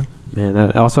Yeah.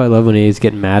 man, also I love when he's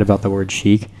getting mad about the word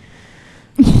chic.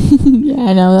 Yeah,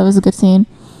 I know, that was a good scene.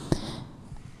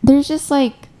 There's just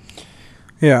like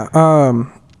Yeah.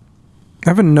 I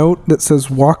have a note that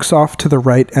says walks off to the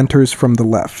right, enters from the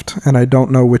left, and I don't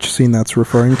know which scene that's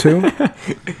referring to.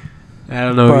 I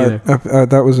don't know but either.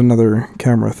 that was another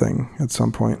camera thing at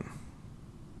some point.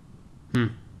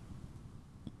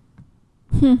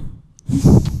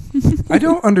 I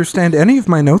don't understand any of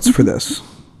my notes for this.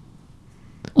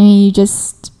 and you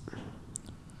just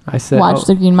I said, watch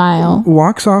the Green Mile.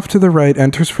 Walks off to the right,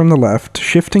 enters from the left,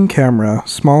 shifting camera,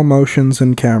 small motions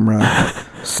in camera,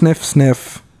 sniff,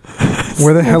 sniff.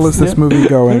 Where the hell is this movie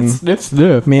going? sniff,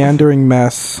 sniff. Meandering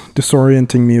mess,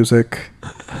 disorienting music.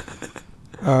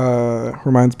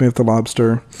 Reminds me of The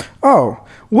Lobster. Oh,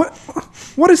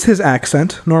 what is his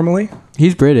accent normally?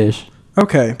 He's British.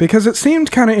 Okay, because it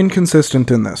seemed kind of inconsistent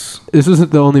in this. This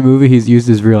isn't the only movie he's used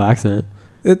his real accent.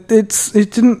 It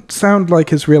didn't sound like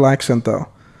his real accent though,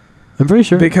 I'm pretty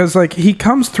sure. because like he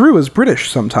comes through as British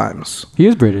sometimes. He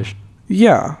is British.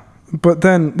 Yeah, but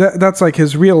then that's like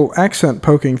his real accent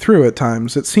poking through at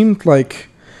times. It seemed like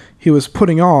he was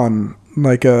putting on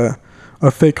like a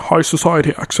fake high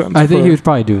society accent. I think he was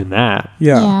probably doing that.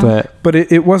 Yeah, Yeah. but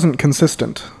it wasn't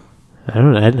consistent. I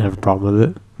don't know. I didn't have a problem with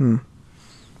it.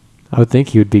 I would think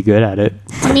he would be good at it.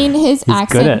 I mean, his He's good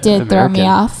accent at did throw me American.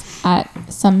 off at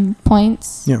some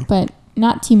points, Yeah. but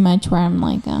not too much where I'm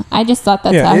like, I just thought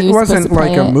that's Yeah, how he it was supposed wasn't to play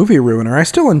like a it. movie ruiner. I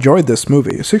still enjoyed this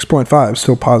movie. 6.5,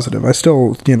 still positive. I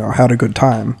still, had a good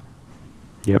time.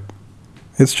 Yep.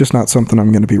 It's just not something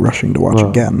I'm going to be rushing to watch Well,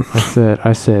 again.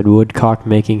 I said Woodcock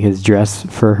making his dress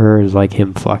for her is like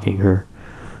him fucking her.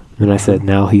 And I said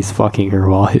now he's fucking her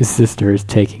while his sister is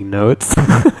taking notes.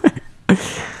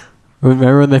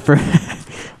 Remember when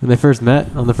they first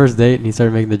met on the first date and he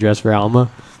started making the dress for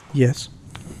Alma? Yes.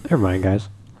 Never mind, guys.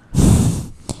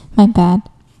 My bad.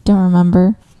 Don't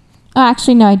remember. Oh,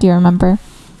 actually, no, I do remember.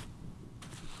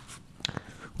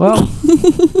 Well,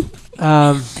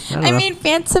 I don't know. mean,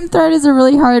 Phantom Thread is a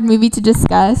really hard movie to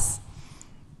discuss.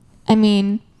 I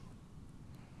mean,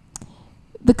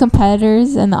 the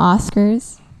competitors and the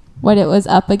Oscars, what it was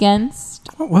up against.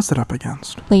 What was it up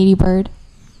against? Lady Bird.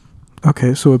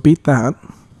 Okay, so it beat that.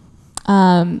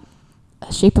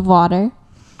 Shape of Water.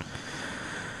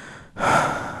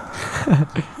 I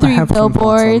Three have some thoughts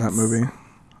Billboards. on that movie.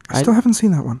 I still haven't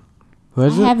seen that one. What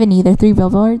is I it? haven't either. Three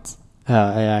Billboards.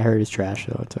 Yeah, I heard it's trash,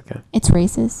 so it's okay. It's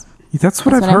racist. That's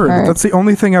what That's I've what I've heard. heard. That's the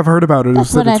only thing I've heard about it That's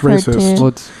is that what it's I've heard, racist. too. Well,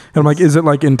 it's, And I'm like, is it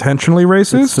like intentionally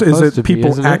racist? Is supposed to it be,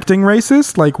 people isn't it? acting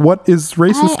racist? Like, what is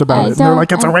racist about it? And they're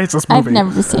like, it's a racist movie. I've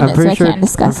never seen I'm it, so I pretty sure. can't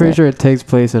discuss I'm pretty it. sure it takes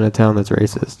place in a town that's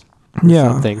racist. or Yeah,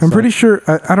 something, I'm so- pretty sure.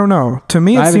 I don't know. To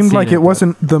me, I it haven't seemed seen like it, it but-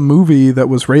 wasn't the movie that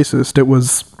was racist. It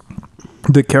was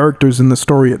the characters in the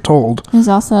story it told. He was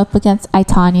also up against I,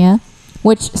 Tonya,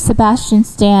 which Sebastian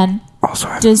Stan Also,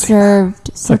 I haven't seen that.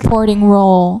 deserved supporting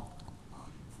role.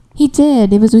 He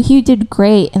did. He did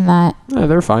great in that. Yeah,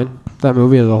 they're fine. That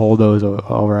movie as a whole, though, is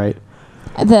all right.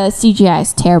 The CGI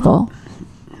is terrible.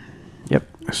 Yep.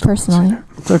 still haven't personally. seen it.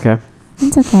 It's okay.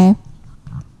 It's okay.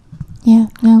 Yeah,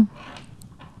 no.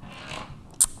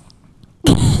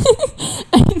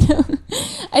 I know.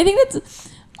 I think that's.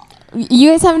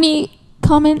 You guys have any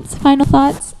comments, final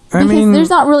thoughts? I Because mean- there's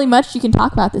not really much you can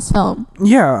talk about this film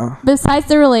Yeah. besides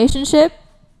the relationship.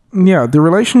 Yeah, the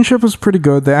relationship was pretty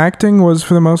good. The acting was,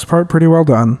 for the most part, pretty well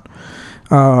done.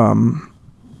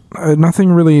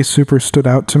 Nothing really super stood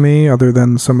out to me other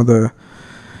than some of the,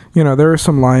 there are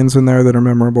some lines in there that are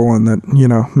memorable and that,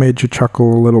 made you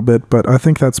chuckle a little bit, but I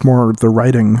think that's more the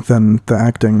writing than the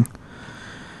acting.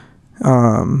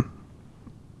 No.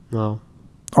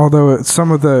 Although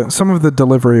some of the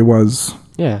delivery was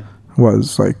Yeah.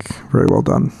 like very well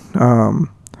done.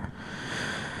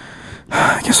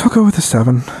 I guess I'll go with a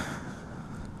 7.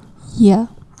 Yeah.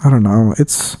 I don't know. I'm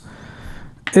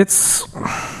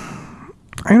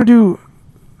gonna do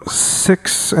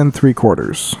 6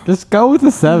 3/4. Just go with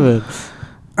a 7.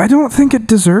 I don't think it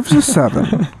deserves a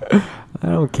 7. I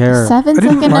don't care. 7's I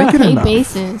didn't like an like it okay enough.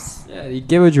 basis. Yeah, you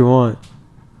get what you want.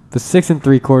 The 6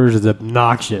 3/4 is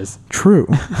obnoxious. True.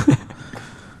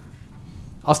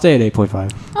 I'll stay at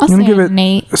 8.5. I'll I'm gonna say give an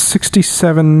 8.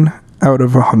 67 out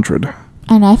of 100.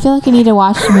 And I feel like I need to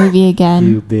watch the movie again.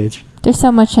 You bitch. There's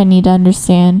so much I need to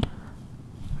understand.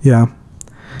 Yeah.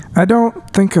 I don't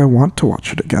think I want to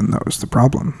watch it again, though, is the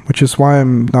problem. Which is why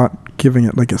I'm not giving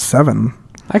it like a 7.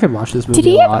 I could watch this movie Did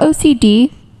he a have lot.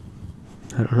 OCD?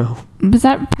 I don't know. Was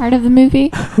that part of the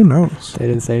movie? Who knows? They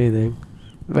didn't say anything.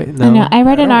 Wait, no. I know. I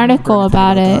read I an don't article remember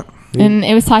about anything it, about that. and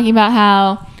it was talking about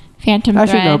how Phantom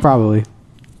Actually, no, Thread. probably.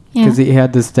 Yeah. Because he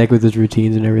had to stick with his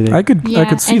routines and everything. I could see and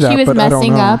that, she was but I don't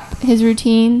messing know. up his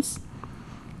routines.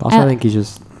 Also, I uh, think he's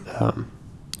just...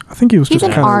 I think he was He's just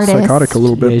an kind of artist. psychotic a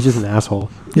little yeah, bit. he's just an asshole.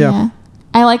 Yeah.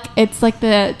 I like it's like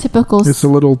the typical It's a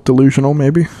little delusional,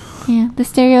 maybe. the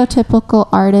stereotypical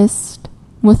artist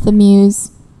with the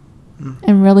muse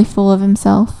and really full of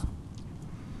himself.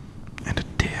 And a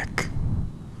dick.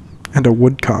 And a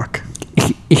woodcock.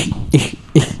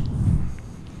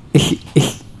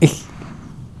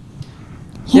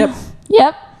 Yep.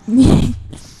 Yep.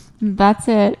 That's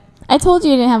it. I told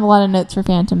you I didn't have a lot of notes for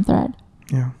Phantom Thread.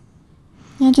 Yeah.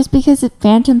 Yeah, just because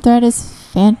Phantom Thread is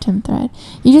Phantom Thread.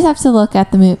 You just have to look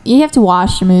at the movie. You have to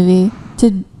watch the movie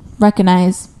to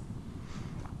recognize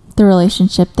the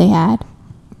relationship they had.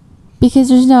 Because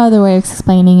there's no other way of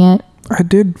explaining it. I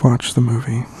did watch the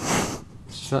movie.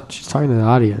 She's talking to the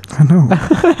audience. I know.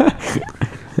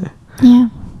 Yeah.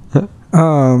 We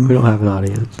don't have an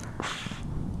audience.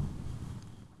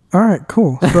 All right,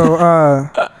 cool. So,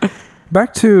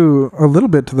 back to a little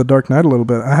bit to the Dark Knight a little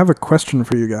bit. I have a question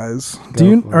for you guys.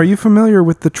 Go for Are it. you familiar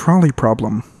with the trolley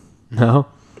problem? No?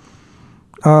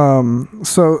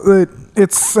 So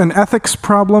it's an ethics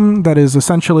problem that is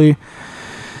essentially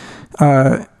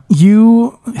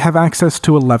you have access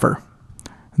to a lever.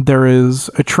 There is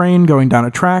a train going down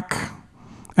a track,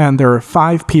 and there are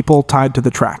 5 people tied to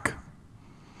the track.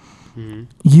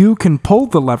 You can pull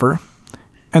the lever,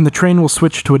 and the train will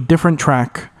switch to a different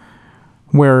track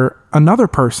where another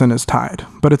person is tied,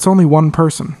 but it's only one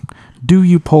person. Do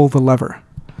you pull the lever?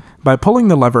 By pulling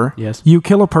the lever, Yes. you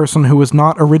kill a person who was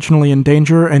not originally in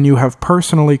danger, and you have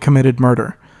personally committed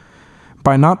murder.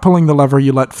 By not pulling the lever,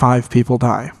 you let 5 people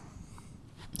die.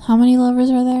 How many lovers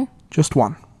are there? Just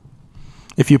one.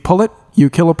 If you pull it, you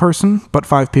kill a person, but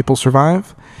 5 people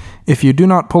survive. If you do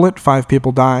not pull it, 5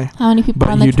 people die, How many people but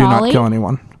on the you do trolley? not kill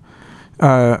anyone.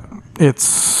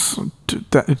 It's,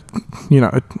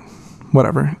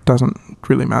 whatever. It doesn't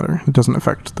really matter. It doesn't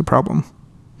affect the problem.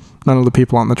 None of the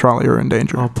people on the trolley are in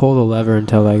danger. I'll pull the lever and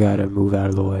tell that guy to move out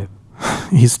of the way.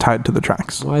 He's tied to the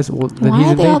tracks. Why is it? Well, then Why he's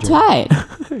are in they all danger.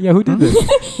 tied? Yeah, who did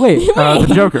this? Wait.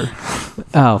 The Joker.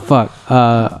 Oh, fuck.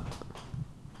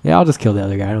 Yeah, I'll just kill the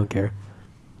other guy. I don't care.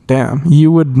 Damn.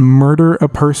 You would murder a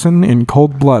person in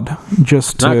cold blood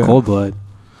just to... Not cold blood.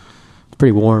 It's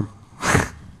pretty warm.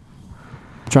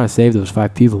 I'm trying to save those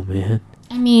 5 people, man.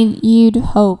 I mean, you'd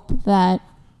hope that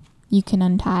you can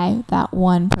untie that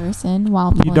one person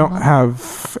while You pulling don't them.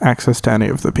 have access to any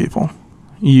of the people.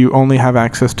 You only have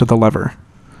access to the lever.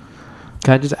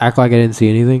 Can I just act like I didn't see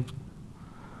anything?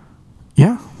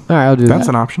 Yeah, All right, I'll do that's that.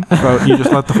 an option. So you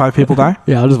just let the 5 people die?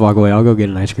 Yeah, I'll just walk away. I'll go get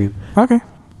an ice cream. Okay.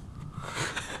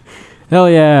 Hell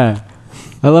yeah.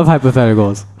 I love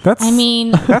hypotheticals. That's I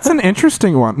mean, that's an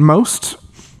interesting one.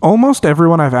 Almost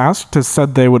everyone I've asked has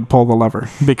said they would pull the lever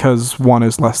because 1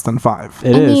 is less than 5.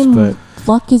 It is, but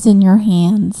luck is in your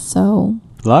hands, so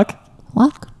luck?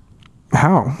 luck.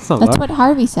 How? It's not That's luck. what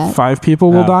Harvey said. 5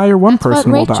 people will Oh. die or 1 That's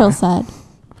person what will Rachel die. said.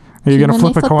 Are you going to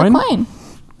When they flip a coin? the coin?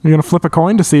 You're going to flip a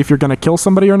coin to see if you're going to kill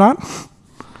somebody or not?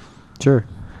 Sure.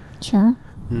 Sure.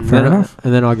 Fair enough.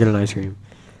 And then I'll get an ice cream.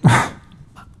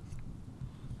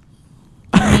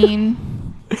 I mean,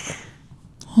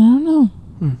 I don't know.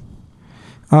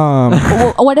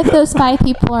 What if those 5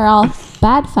 people are all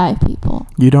bad 5 people?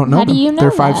 You don't know How do them. you know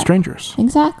They're 5 that? strangers.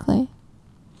 Exactly.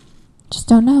 Just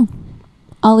don't know.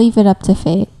 I'll leave it up to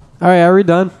fate. All right, are we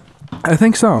done? I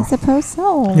think so. I suppose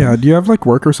so. Yeah. Do you have like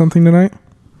work or something tonight?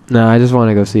 No, I just want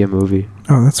to go see a movie.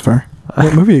 Oh, that's fair.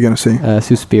 What movie are you gonna see?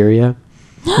 Suspiria.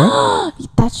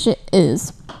 That shit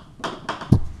is.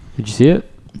 Did you see it?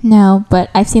 No, but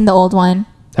I've seen the old one.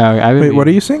 Oh, I Wait, what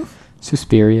are you seeing?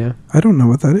 Suspiria. I don't know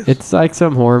what that is. It's like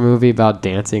some horror movie about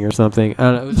dancing or something.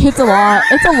 I don't know. It's a lot.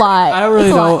 It's a lot. I don't really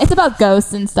It's a lot. know- It's about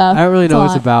ghosts and stuff. I don't really know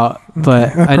what a it's lot. about,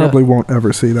 but I I know probably won't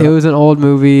ever see that. it was an old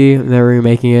movie. They were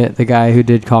remaking it. The guy who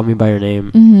did Call Me by Your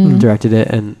Name Mm-hmm. directed it,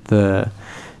 and the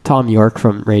Tom York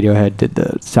from Radiohead did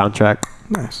the soundtrack.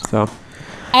 Nice. So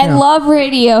I Yeah. love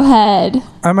Radiohead.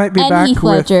 I might be And back Heath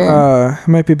with Ledger. I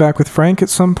might be back with Frank at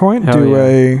some point. Hell do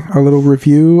yeah. a little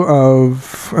review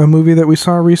of a movie that we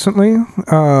saw recently.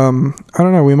 I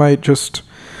don't know. We might just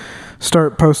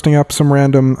start posting up some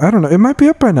random. I don't know. It might be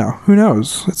up by now. Who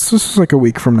knows? This is like a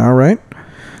week from now, right?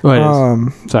 what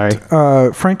is? Sorry.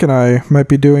 Frank and I might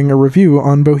be doing a review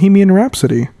on Bohemian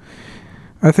Rhapsody.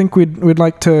 I think we'd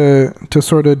like to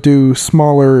sort of do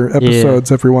smaller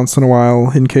episodes every once in a while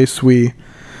in case we,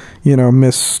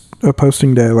 miss a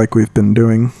posting day like we've been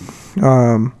doing.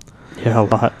 Yeah, a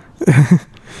lot.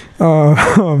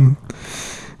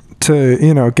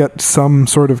 To get some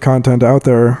sort of content out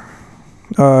there.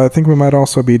 I think we might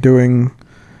also be doing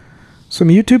some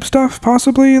YouTube stuff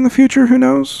possibly in the future. Who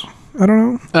knows? I don't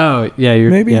know. Oh, yeah, you're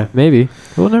Maybe. Yeah, maybe.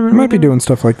 We'll never. We might be doing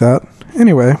stuff like that.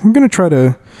 Anyway, we're going to try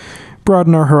to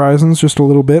broaden our horizons just a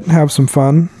little bit and have some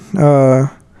fun.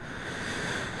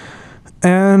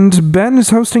 And Ben is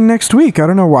hosting next week. I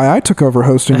don't know why I took over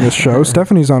hosting this show.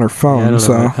 Stephanie's on her phone, I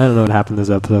so don't know what happened this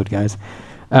episode, guys.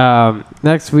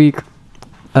 Next week,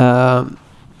 I'm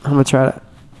gonna try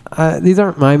to. These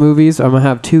aren't my movies. I'm gonna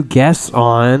have 2 guests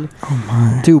on. oh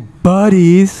my. 2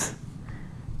 buddies.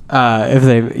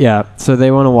 So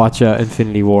they want to watch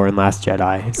Infinity War and Last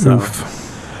Jedi. So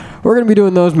Oof. we're gonna be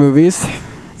doing those movies.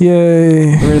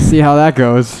 Yay. We're gonna see how that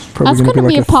goes. Probably That's going to gonna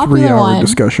be be like a a popular 3-hour one.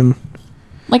 discussion.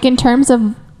 Like in terms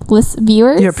of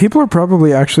viewers. Yeah, people are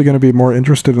probably actually going to be more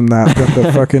interested in that than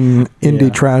the fucking indie Yeah.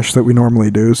 trash that we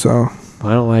normally do. So,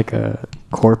 I don't like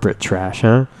corporate trash,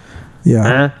 huh?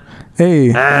 yeah.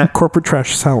 Hey, corporate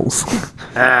trash sells.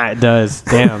 It does.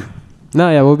 Damn. No,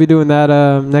 yeah, we'll be doing that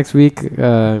next week.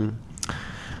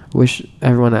 Wish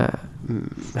everyone a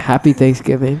happy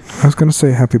Thanksgiving. I was going to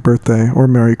say happy birthday or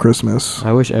Merry Christmas.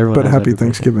 I wish everyone. But has happy birthday.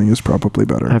 Thanksgiving is probably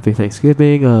better. Happy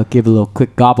Thanksgiving. Give a little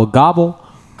quick gobble gobble.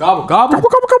 Gobble gobble. Gobble,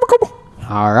 gobble, gobble, gobble.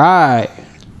 All right.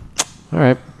 All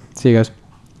right. See you guys.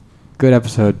 Good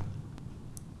episode.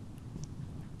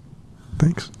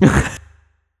 Thanks.